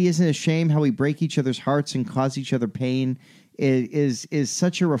a pity? Isn't it a shame how we break each other's hearts and cause each other pain? It is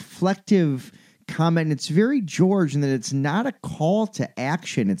such a reflective comment. And it's very George in that it's not a call to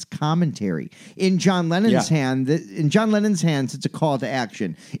action; it's commentary. In John Lennon's hands, it's a call to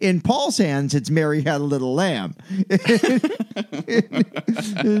action. In Paul's hands, it's "Mary Had a Little Lamb."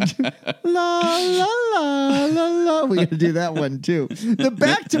 La la la la la. We got to do that one too. The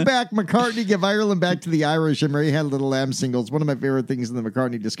back-to-back McCartney Give Ireland Back to the Irish and Mary Had a Little Lamb singles. One of my favorite things in the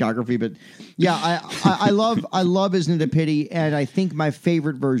McCartney discography. But yeah, I love Isn't It a Pity? And I think my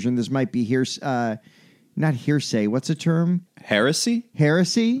favorite version. This might be here. Not hearsay. What's the term? Heresy?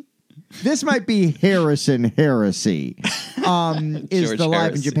 Heresy. This might be Harrison Heresy. Is George the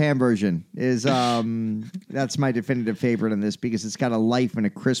Live in Heresy. Japan version? That's my definitive favorite on this because it's got a life and a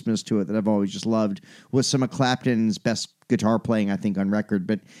Christmas to it that I've always just loved. With some of Clapton's best guitar playing, I think, on record.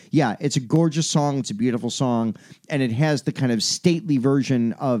 But yeah, it's a gorgeous song. It's a beautiful song, and it has the kind of stately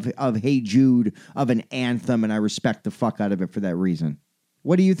version of Hey Jude, of an anthem, and I respect the fuck out of it for that reason.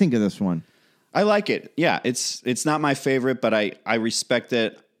 What do you think of this one? I like it. Yeah, it's not my favorite, but I respect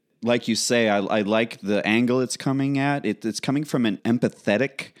it. Like you say, I like the angle it's coming at. It's coming from an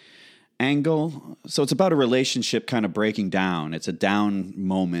empathetic angle. So it's about a relationship kind of breaking down. It's a down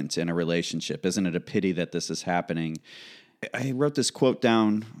moment in a relationship. Isn't it a pity that this is happening? I wrote this quote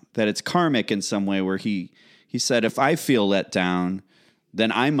down that it's karmic in some way where he said, if I feel let down,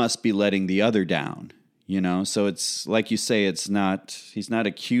 then I must be letting the other down. So it's like you say, he's not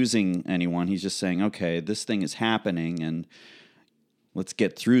accusing anyone. He's just saying, okay, this thing is happening and let's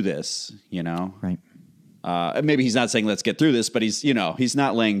get through this, Right. Maybe he's not saying let's get through this, but he's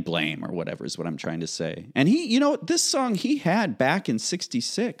not laying blame or whatever is what I'm trying to say. And this song he had back in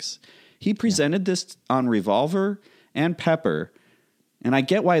 1966. He presented this on Revolver and Pepper. And I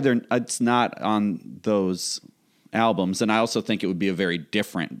get why it's not on those albums. And I also think it would be a very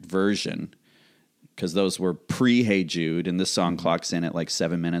different version, because those were pre-Hey Jude, and this song clocks in at like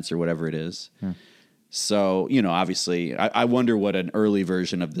 7 minutes or whatever it is. Yeah. So, obviously, I wonder what an early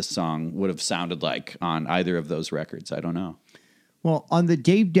version of this song would have sounded like on either of those records. I don't know. Well, on the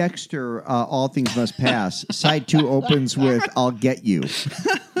Dave Dexter, All Things Must Pass, side 2 opens with I'll Get You.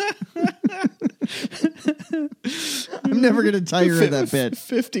 I'm never going to tire of that bit.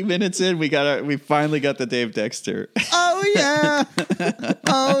 50 minutes in, we finally got the Dave Dexter. Oh, yeah.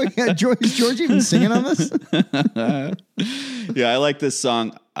 Oh, yeah. Is George even singing on this? Yeah, I like this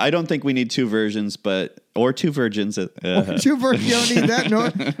song. I don't think we need two versions, or two virgins. Two versions, you don't need that,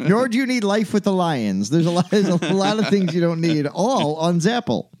 nor do you need Life with the Lions. There's a lot of things you don't need, all on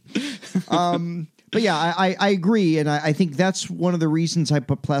Zapple. But yeah, I agree, and I think that's one of the reasons I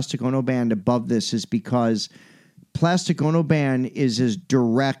put Plastic Ono Band above this is because Plastic Ono Band is as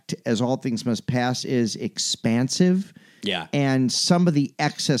direct as All Things Must Pass is expansive. Yeah. And some of the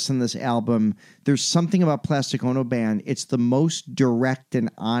excess on this album, there's something about Plastic Ono Band. It's the most direct and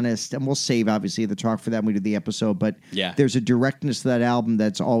honest, and we'll save, obviously, the talk for that when we do the episode, but Yeah. there's a directness to that album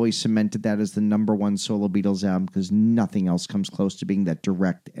that's always cemented that as the number one solo Beatles album because nothing else comes close to being that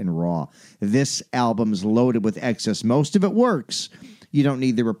direct and raw. This album is loaded with excess. Most of it works. You don't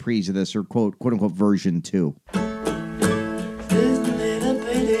need the reprise of this or quote unquote version 2. Isn't it a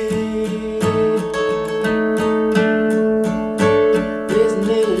pity? Isn't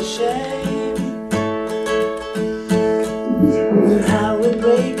it a shame? How we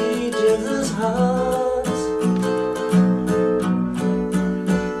break each other's hearts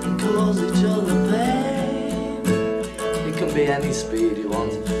and cause each other pain. It can be any speed you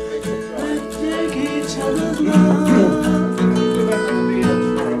want. We take each other's love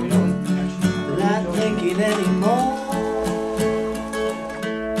without thinking anymore.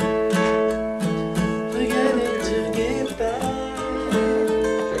 Forgetting to get back.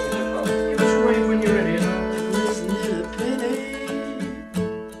 Isn't it a pity?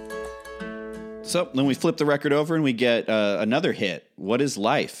 So then we flip the record over and we get another hit. What is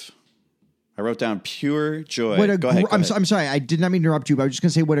life? I wrote down Pure Joy. What a Go ahead. I'm sorry, I did not mean to interrupt you, but I was just going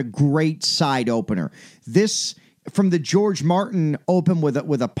to say what a great side opener. This from the George Martin open with a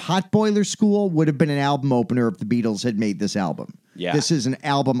Potboiler School would have been an album opener if the Beatles had made this album. Yeah. This is an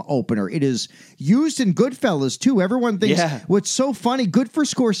album opener. It is used in Goodfellas too. Everyone thinks what's so funny, good for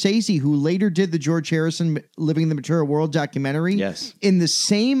Scorsese, who later did the George Harrison Living in the Material World documentary. Yes. In the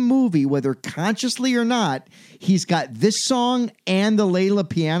same movie, whether consciously or not, he's got this song and the Layla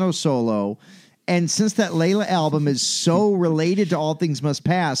piano solo. And since that Layla album is so related to All Things Must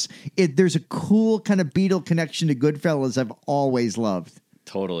Pass, there's a cool kind of Beatle connection to Goodfellas I've always loved.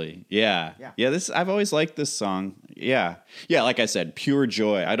 Totally. Yeah. This I've always liked this song. Yeah. Like I said, Pure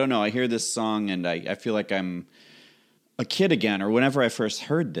Joy. I don't know. I hear this song and I feel like I'm a kid again, or whenever I first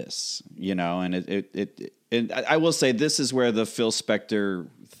heard this, and I will say this is where the Phil Spector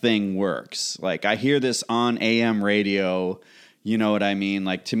thing works. Like I hear this on AM radio. You know what I mean?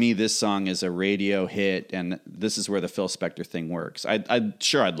 Like, to me, this song is a radio hit, and this is where the Phil Spector thing works. I'd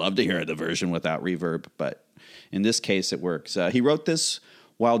love to hear the version without reverb, but in this case, it works. He wrote this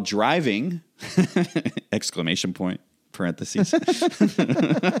while driving, exclamation point, parentheses.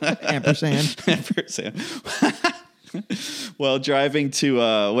 Ampersand. Ampersand. While driving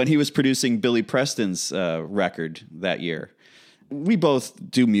to when he was producing Billy Preston's record that year. We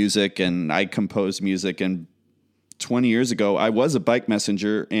both do music, and I compose music, and 20 years ago, I was a bike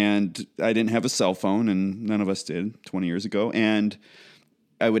messenger, and I didn't have a cell phone, and none of us did 20 years ago. And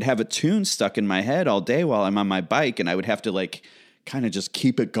I would have a tune stuck in my head all day while I'm on my bike, and I would have to like kind of just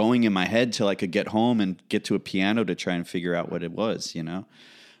keep it going in my head till I could get home and get to a piano to try and figure out what it was, you know?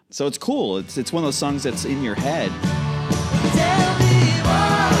 So it's cool. It's one of those songs that's in your head. Tell me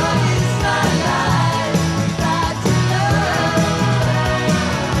what is my life got to love?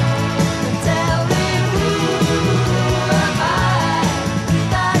 Tell me who am I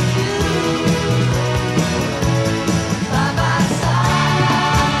without you by my side?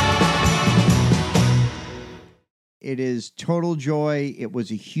 It is total joy. It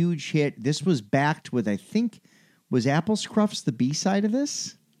was a huge hit. This was backed with, I think, was Apple Scruffs the B-side of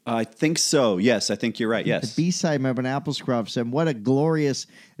this? I think so. Yes, I think you're right. Yes. The B-side of an Apple Scruffs, and what a glorious...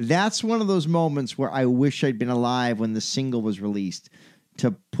 That's one of those moments where I wish I'd been alive when the single was released to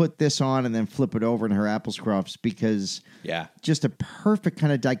put this on and then flip it over in her Apple Scruffs, because just a perfect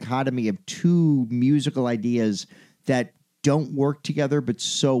kind of dichotomy of two musical ideas that don't work together but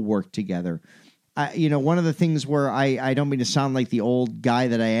so work together. One of the things where I don't mean to sound like the old guy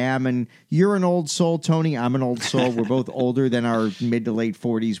that I am, and you're an old soul, Tony. I'm an old soul. We're both older than our mid to late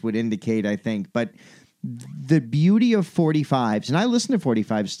 40s would indicate, I think. But the beauty of 45s, and I listen to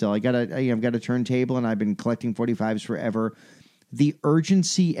 45s still. I've got a turntable, and I've been collecting 45s forever. The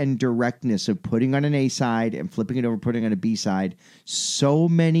urgency and directness of putting on an A-side and flipping it over, putting on a B-side. So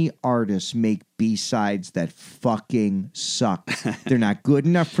many artists make B-sides that fucking suck. They're not good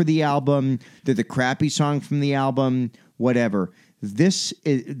enough for the album. They're the crappy song from the album, whatever. This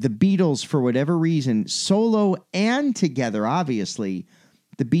is the Beatles, for whatever reason, solo and together, obviously,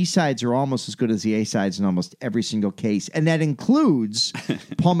 the B-sides are almost as good as the A-sides in almost every single case. And that includes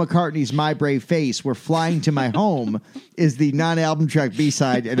Paul McCartney's My Brave Face, where Flying to My Home is the non-album track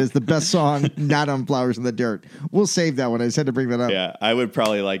B-side and is the best song not on Flowers in the Dirt. We'll save that one. I just had to bring that up. Yeah, I would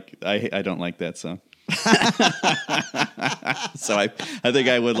probably I don't like that song. So I think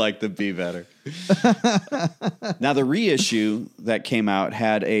I would like the B better. Now the reissue that came out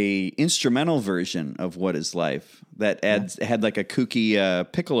had a instrumental version of What Is Life that had like a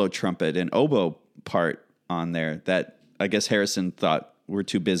kooky piccolo trumpet and oboe part on there that I guess Harrison thought were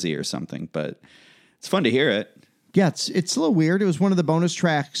too busy or something, but it's fun to hear it. Yeah, it's a little weird. It was one of the bonus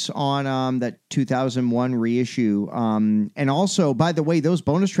tracks on that 2001 reissue. And also, by the way, those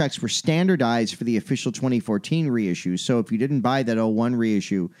bonus tracks were standardized for the official 2014 reissue. So if you didn't buy that 01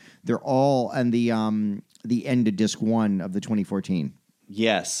 reissue, they're all on the end of disc 1 of the 2014.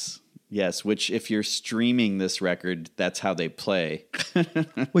 Yes, which if you're streaming this record, that's how they play.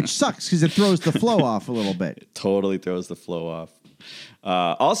 Which sucks because it throws the flow off a little bit. It totally throws the flow off.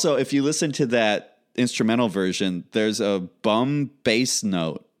 Also, if you listen to that instrumental version, there's a bum bass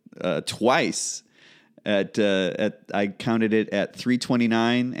note twice at I counted it at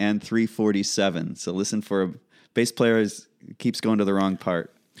 329 and 347. So listen for a bass player keeps going to the wrong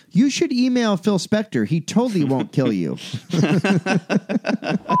part. You should email Phil Spector. He totally won't kill you.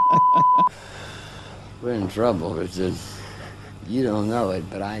 We're in trouble, Richard. You don't know it,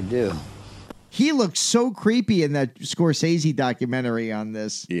 but I do. He looked so creepy in that Scorsese documentary on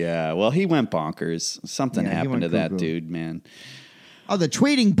this. Yeah, well, he went bonkers. Something Yeah, he happened went to that cuckoo. dude, man. Oh, the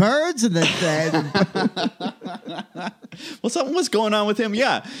tweeting birds and the Well, something was going on with him.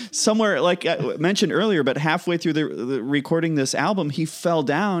 Yeah, somewhere, like I mentioned earlier, but halfway through the recording this album, he fell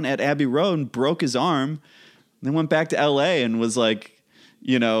down at Abbey Road and broke his arm. Then went back to L.A. and was like,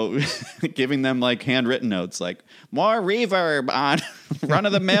 you know, giving them like handwritten notes, like more reverb on Run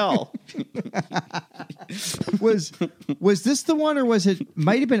of the Mill. was this the one, or was it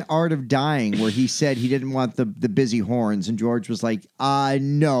might have been Art of Dying, where he said he didn't want the busy horns, and George was like,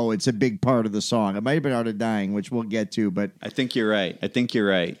 no, it's a big part of the song. It might have been Art of Dying, which we'll get to, but I think you're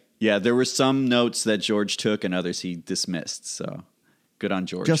right. Yeah, there were some notes that George took and others he dismissed. So good on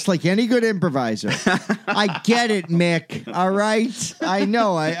George. just like any good improviser. I get it, Mick. All right. I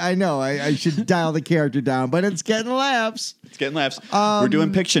know. I should dial the character down, but it's getting laughs. It's getting laughs. We're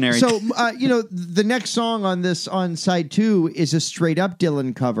doing Pictionary. So, the next song on side 2 is a straight up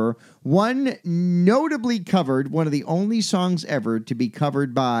Dylan cover. One notably covered, one of the only songs ever to be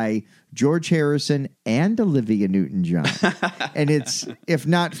covered by George Harrison and Olivia Newton-John. And it's If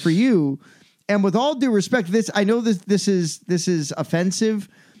Not For You. And with all due respect to this, I know this is offensive.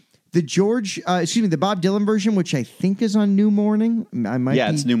 The Bob Dylan version, which I think is on New Morning. I might be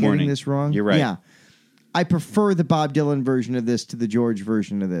it's New getting Morning. this wrong. You're right. Yeah. I prefer the Bob Dylan version of this to the George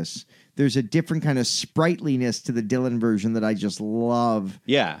version of this. There's a different kind of sprightliness to the Dylan version that I just love.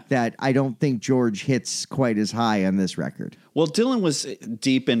 Yeah. That I don't think George hits quite as high on this record. Well, Dylan was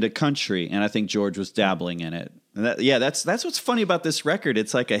deep into country, and I think George was dabbling in it. And that's what's funny about this record.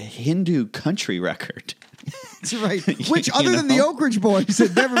 It's like a Hindu country record. That's right. Which, You other than the know? Oak Ridge Boys,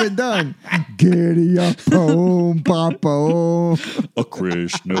 had never been done. Giddy up, boom, papa. A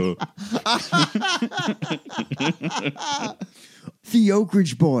Krishna. The Oak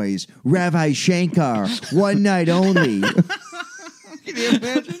Ridge Boys, Ravi Shankar, One Night Only. Can you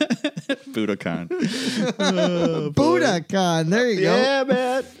imagine? Budokan. Budokan. There you go. Yeah,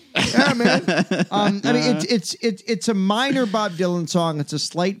 man. Yeah, man. I mean, it's a minor Bob Dylan song. It's a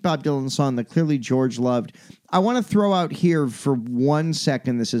slight Bob Dylan song that clearly George loved. I want to throw out here for 1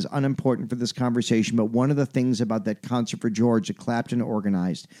 second. This is unimportant for this conversation, but one of the things about that concert for George that Clapton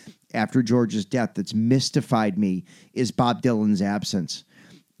organized after George's death that's mystified me is Bob Dylan's absence.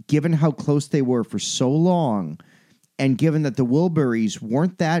 Given how close they were for so long, and given that the Wilburys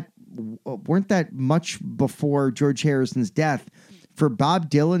weren't that much before George Harrison's death, for Bob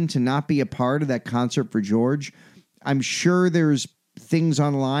Dylan to not be a part of that concert for George, I'm sure there's things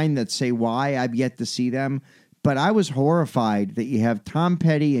online that say why. I've yet to see them. But I was horrified that you have Tom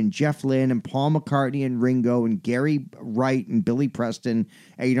Petty and Jeff Lynne and Paul McCartney and Ringo and Gary Wright and Billy Preston,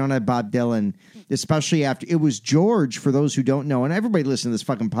 and you don't have Bob Dylan, especially after it was George, for those who don't know, and everybody listening to this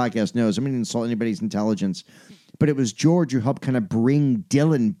fucking podcast knows, I'm going to insult anybody's intelligence, but it was George who helped kind of bring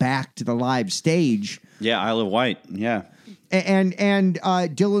Dylan back to the live stage. Yeah, Isle of Wight. Yeah. And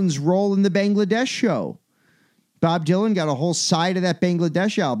Dylan's role in the Bangladesh show. Bob Dylan got a whole side of that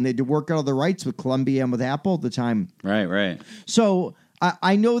Bangladesh album. They had to work out all the rights with Columbia and with Apple at the time. Right. So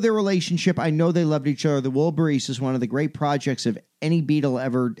I know their relationship. I know they loved each other. The Wilburys is one of the great projects of any Beatle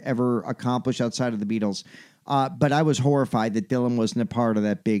ever accomplished outside of the Beatles. But I was horrified that Dylan wasn't a part of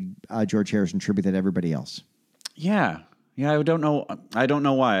that big George Harrison tribute that everybody else. Yeah. I don't know. I don't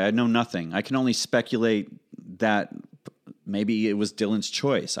know why. I know nothing. I can only speculate that maybe it was Dylan's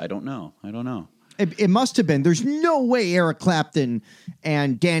choice. I don't know. It must have been. There's no way Eric Clapton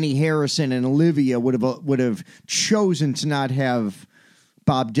and Danny Harrison and Olivia would have chosen to not have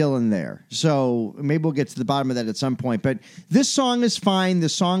Bob Dylan there. So maybe we'll get to the bottom of that at some point. But this song is fine. The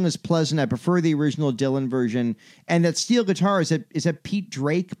song is pleasant. I prefer the original Dylan version. And that steel guitar, is that Pete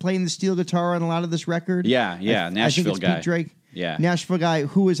Drake playing the steel guitar on a lot of this record? Yeah, Nashville I think it's guy. Pete Drake. Yeah. Nashville guy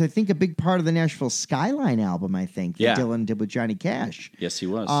who was, I think, a big part of the Nashville Skyline album, I think, that Dylan did with Johnny Cash. Yes, he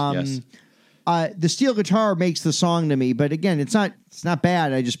was. Yes. The steel guitar makes the song to me, but again, it's not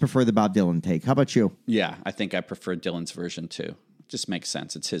bad. I just prefer the Bob Dylan take. How about you? Yeah, I think I prefer Dylan's version too. Just makes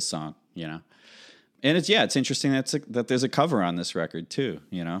sense. It's his song, you know. And it's interesting that there's a cover on this record too,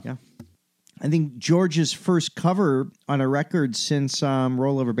 you know. Yeah. I think George's first cover on a record since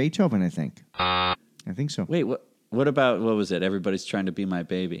Roll Over Beethoven, I think. I think so. Wait, what about, what was it? Everybody's Trying to Be My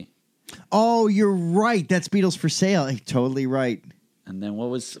Baby. Oh, you're right. That's Beatles for Sale. You're totally right. And then what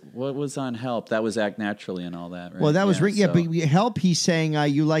was on Help? That was Act Naturally and all that, right? Well, that was right. Yeah, so- but Help, he's saying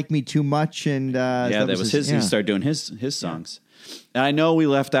You Like Me Too Much, and that was his. Yeah. He started doing his songs. And I know we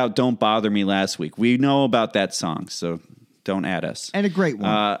left out "Don't Bother Me" last week. We know about that song, so don't add us. And a great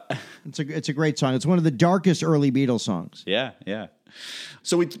one. It's a great song. It's one of the darkest early Beatles songs. Yeah.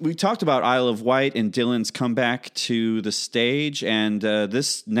 So we talked about Isle of Wight and Dylan's comeback to the stage, and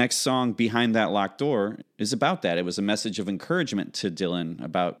this next song, Behind That Locked Door, is about that. It was a message of encouragement to Dylan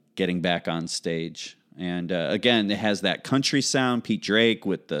about getting back on stage. And again, it has that country sound, Pete Drake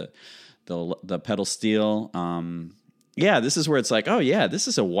with the pedal steel. This is where it's like, oh yeah, this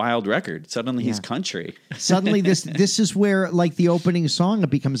is a wild record. Suddenly he's country. Suddenly this is where, like the opening song, it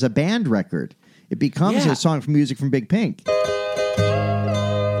becomes a band record. It becomes a song from music from Big Pink.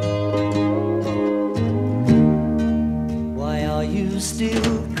 Why are you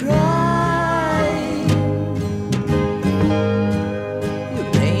still crying?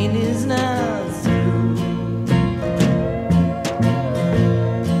 Your pain is now through.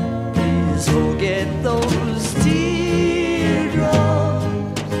 Please forget those teardrops.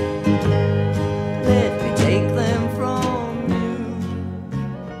 Let me take them from you.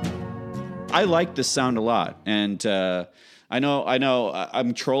 I like this sound a lot, and I know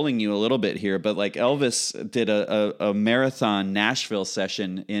I'm trolling you a little bit here, but like Elvis did a marathon Nashville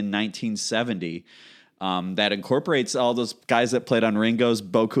session in 1970 that incorporates all those guys that played on Ringo's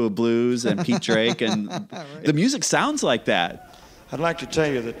Boku of Blues and Pete Drake, and the music sounds like that. I'd like to tell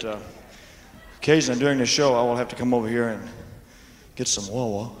you that occasionally during the show I will have to come over here and get some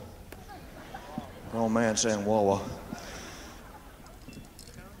Wawa. An old man saying Wawa.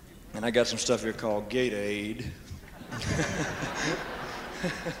 And I got some stuff here called Gatorade.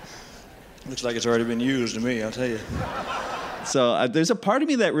 Looks like it's already been used to me, I'll tell you. So there's a part of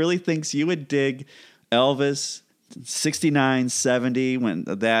me that really thinks you would dig Elvis 69, 70, when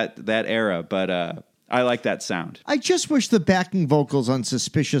that era, but I like that sound. I just wish the backing vocals on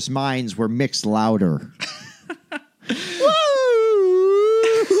Suspicious Minds were mixed louder. Woo!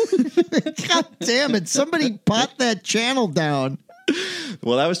 God damn it. Somebody pot that channel down.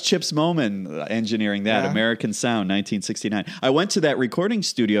 Well, that was Chips Moman engineering that. American Sound, 1969. I went to that recording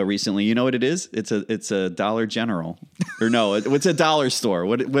studio recently. You know what it is? It's a Dollar General. Or no, it's a dollar store.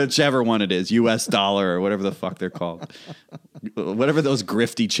 Whichever one it is. US Dollar or whatever the fuck they're called. Whatever those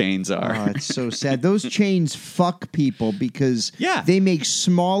grifty chains are. Oh, it's so sad. Those chains fuck people because Yeah. they make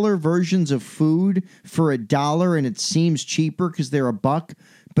smaller versions of food for $1 and it seems cheaper because they're $1.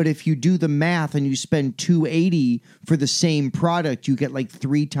 But if you do the math and you spend $2.80 for the same product, you get like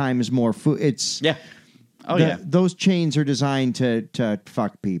 3 times more food. It's those chains are designed to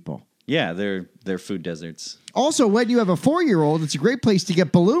fuck people. Yeah, they're food deserts. Also, when you have a 4-year-old, it's a great place to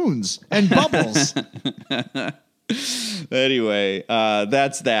get balloons and bubbles. Anyway,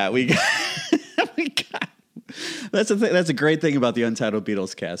 that's that. We got that's the thing. That's a great thing about the Untitled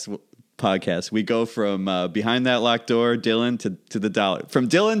Beatles podcast. We go from Behind That Locked Door, Dylan to the dollar, from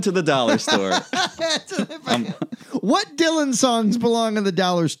Dylan to the dollar store. What Dylan songs belong in the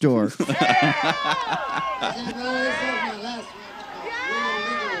dollar store?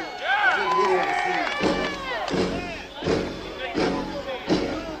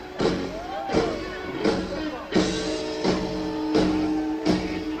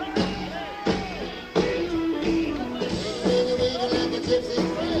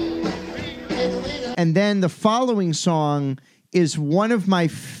 And then the following song is one of my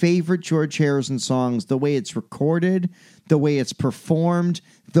favorite George Harrison songs. The way it's recorded, the way it's performed,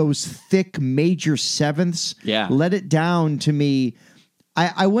 those thick major sevenths. Yeah. Let It Down to me.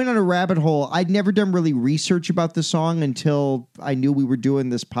 I went on a rabbit hole. I'd never done really research about the song until I knew we were doing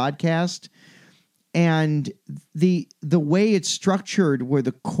this podcast. And the way it's structured, where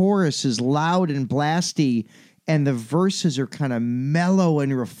the chorus is loud and blasty and the verses are kind of mellow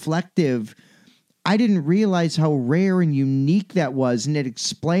and reflective, I didn't realize how rare and unique that was. And it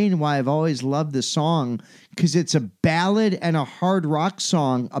explained why I've always loved the song, because it's a ballad and a hard rock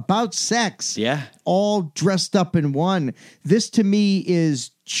song about sex. Yeah. All dressed up in one. This to me is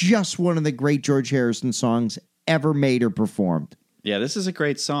just one of the great George Harrison songs ever made or performed. Yeah, this is a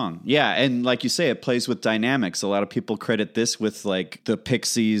great song. Yeah, and like you say, it plays with dynamics. A lot of people credit this with like the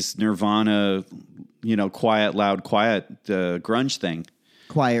Pixies, Nirvana, quiet, loud, quiet, grunge thing.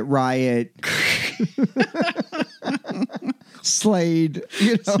 Quiet Riot. Slade.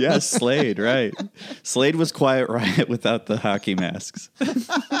 Yes, Slade, right. Slade was Quiet Riot without the hockey masks.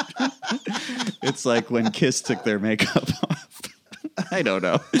 It's like when Kiss took their makeup off. I don't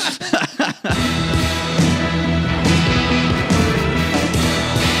know.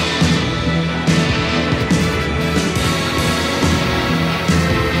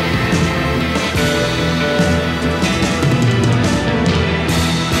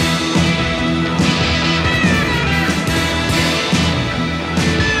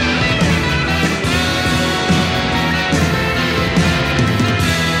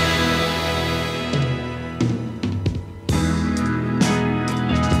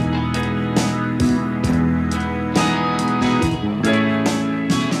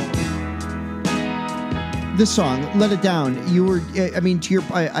 This song, Let It Down,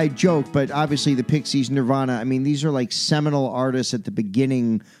 I joke, but obviously the Pixies, Nirvana, I mean, these are like seminal artists at the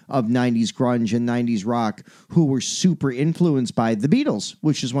beginning of 90s grunge and 90s rock who were super influenced by the Beatles,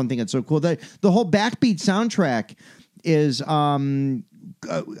 which is one thing that's so cool. The whole Backbeat soundtrack is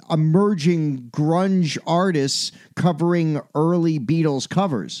emerging grunge artists covering early Beatles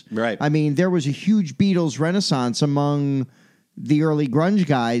covers. Right. I mean, there was a huge Beatles renaissance among the early grunge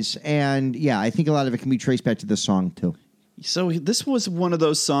guys, and yeah, I think a lot of it can be traced back to this song too. So this was one of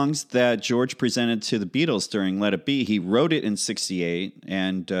those songs that George presented to the Beatles during Let It Be. He wrote it in '68,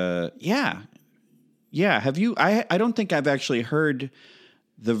 and yeah. Have you? I don't think I've actually heard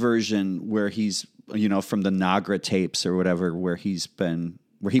the version where he's from the Nagra tapes or whatever, where he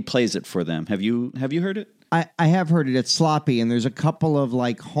plays it for them. Have you heard it? I have heard it. It's sloppy, and there's a couple of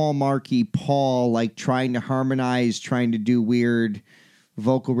like hallmarky Paul like trying to harmonize, trying to do weird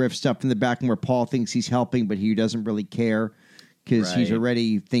vocal riff stuff in the back, where Paul thinks he's helping, but he doesn't really care because he's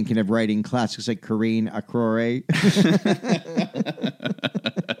already thinking of writing classics like Corinne Acrore.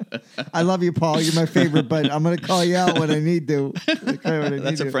 I love you, Paul. You're my favorite, but I'm going to call you out when I need to.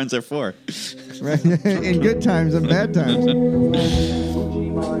 That's what friends are for. Right? In good times and bad times.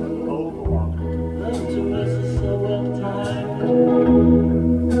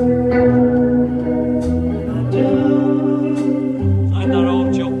 Like that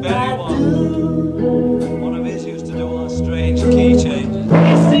old Chuck Berry one. One of his used to do all the strange key changes.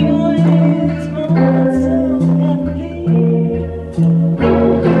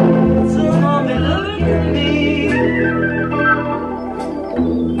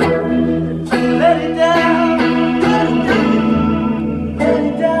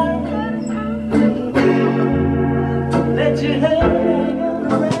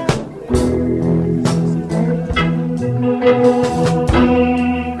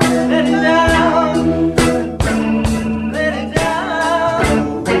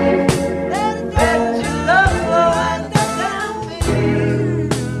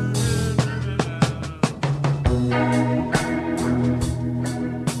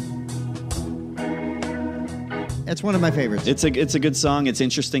 It's one of my favorites. It's a good song. It's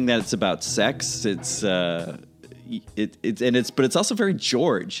interesting that it's about sex. It's also very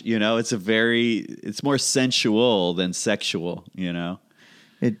George. It's more sensual than sexual.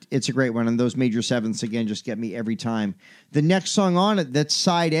 It's a great one, and those major sevenths again just get me every time. The next song on it, that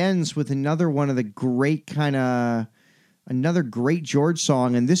side ends with another one of the great another great George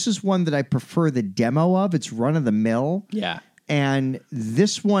song, and this is one that I prefer the demo of. It's Run of the Mill. Yeah. And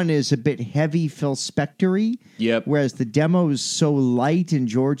this one is a bit heavy Phil Spector-y. Yep. Whereas the demo is so light and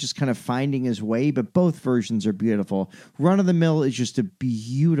George is kind of finding his way, but both versions are beautiful. Run of the Mill is just a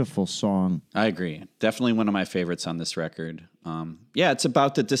beautiful song. I agree. Definitely one of my favorites on this record. It's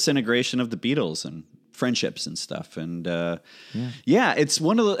about the disintegration of the Beatles and friendships and stuff. And it's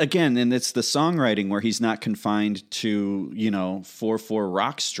one of the, again, and it's the songwriting where he's not confined to, 4/4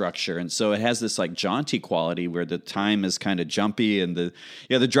 rock structure. And so it has this like jaunty quality where the time is kind of jumpy and the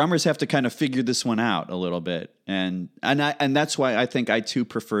drummers have to kind of figure this one out a little bit. And that's why I think I too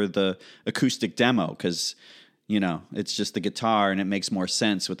prefer the acoustic demo, because, it's just the guitar and it makes more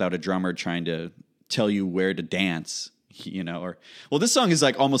sense without a drummer trying to tell you where to dance. you know, or well, this song is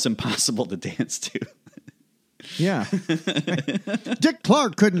like almost impossible to dance to. Yeah. Dick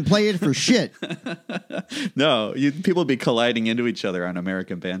Clark couldn't play it for shit. No, people would be colliding into each other on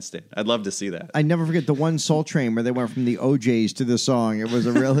American Bandstand. I'd love to see that. I never forget the one Soul Train where they went from the OJs to the song. It was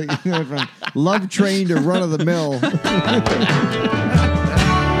a really from Love Train to Run of the Mill.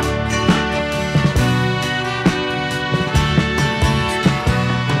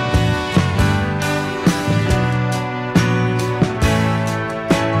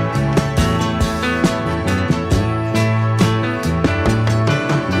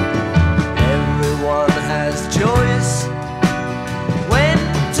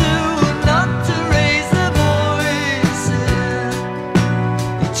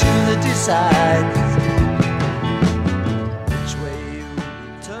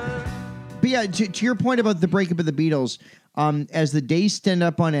 To your point about the breakup of the Beatles, as the days stand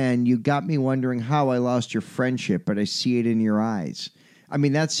up on end, you got me wondering how I lost your friendship, but I see it in your eyes. I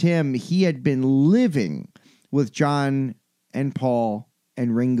mean, that's him. He had been living with John and Paul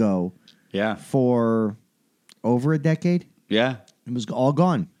and Ringo for over a decade. Yeah. It was all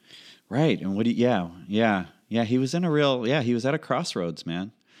gone. Right. And he was in he was at a crossroads,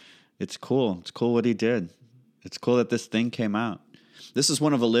 man. It's cool. It's cool what he did. It's cool that this thing came out. This is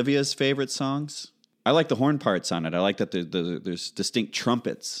one of Olivia's favorite songs. I like the horn parts on it. I like that there's distinct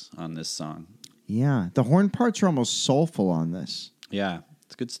trumpets on this song. Yeah, the horn parts are almost soulful on this. Yeah,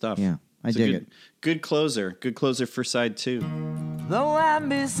 it's good stuff. Yeah, I dig it. Good closer. Good closer for side 2. Though I'm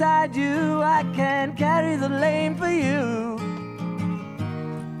beside you, I can't carry the lane for you.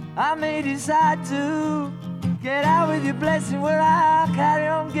 I may decide to get out with your blessing where I'll carry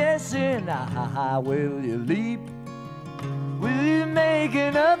on guessing. Will you leap? Will you make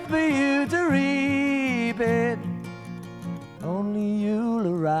enough for you to reap it? Only you'll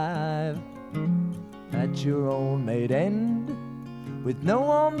arrive at your own made end, with no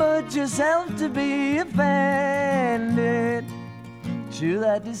one but yourself to be offended. It's you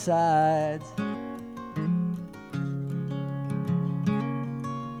that decides.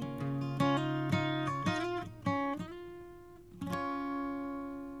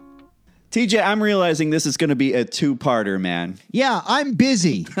 TJ, I'm realizing this is going to be a 2-parter, man. Yeah, I'm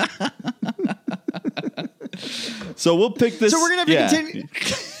busy. So we'll pick this. So we're going to have to continue.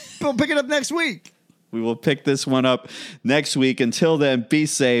 We'll pick it up next week. We will pick this one up next week. Until then, be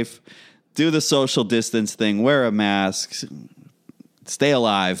safe. Do the social distance thing. Wear a mask. Stay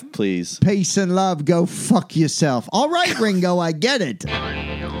alive, please. Peace and love. Go fuck yourself. All right, Ringo, I get it.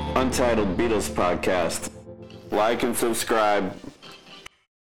 Untitled Beatles Podcast. Like and subscribe.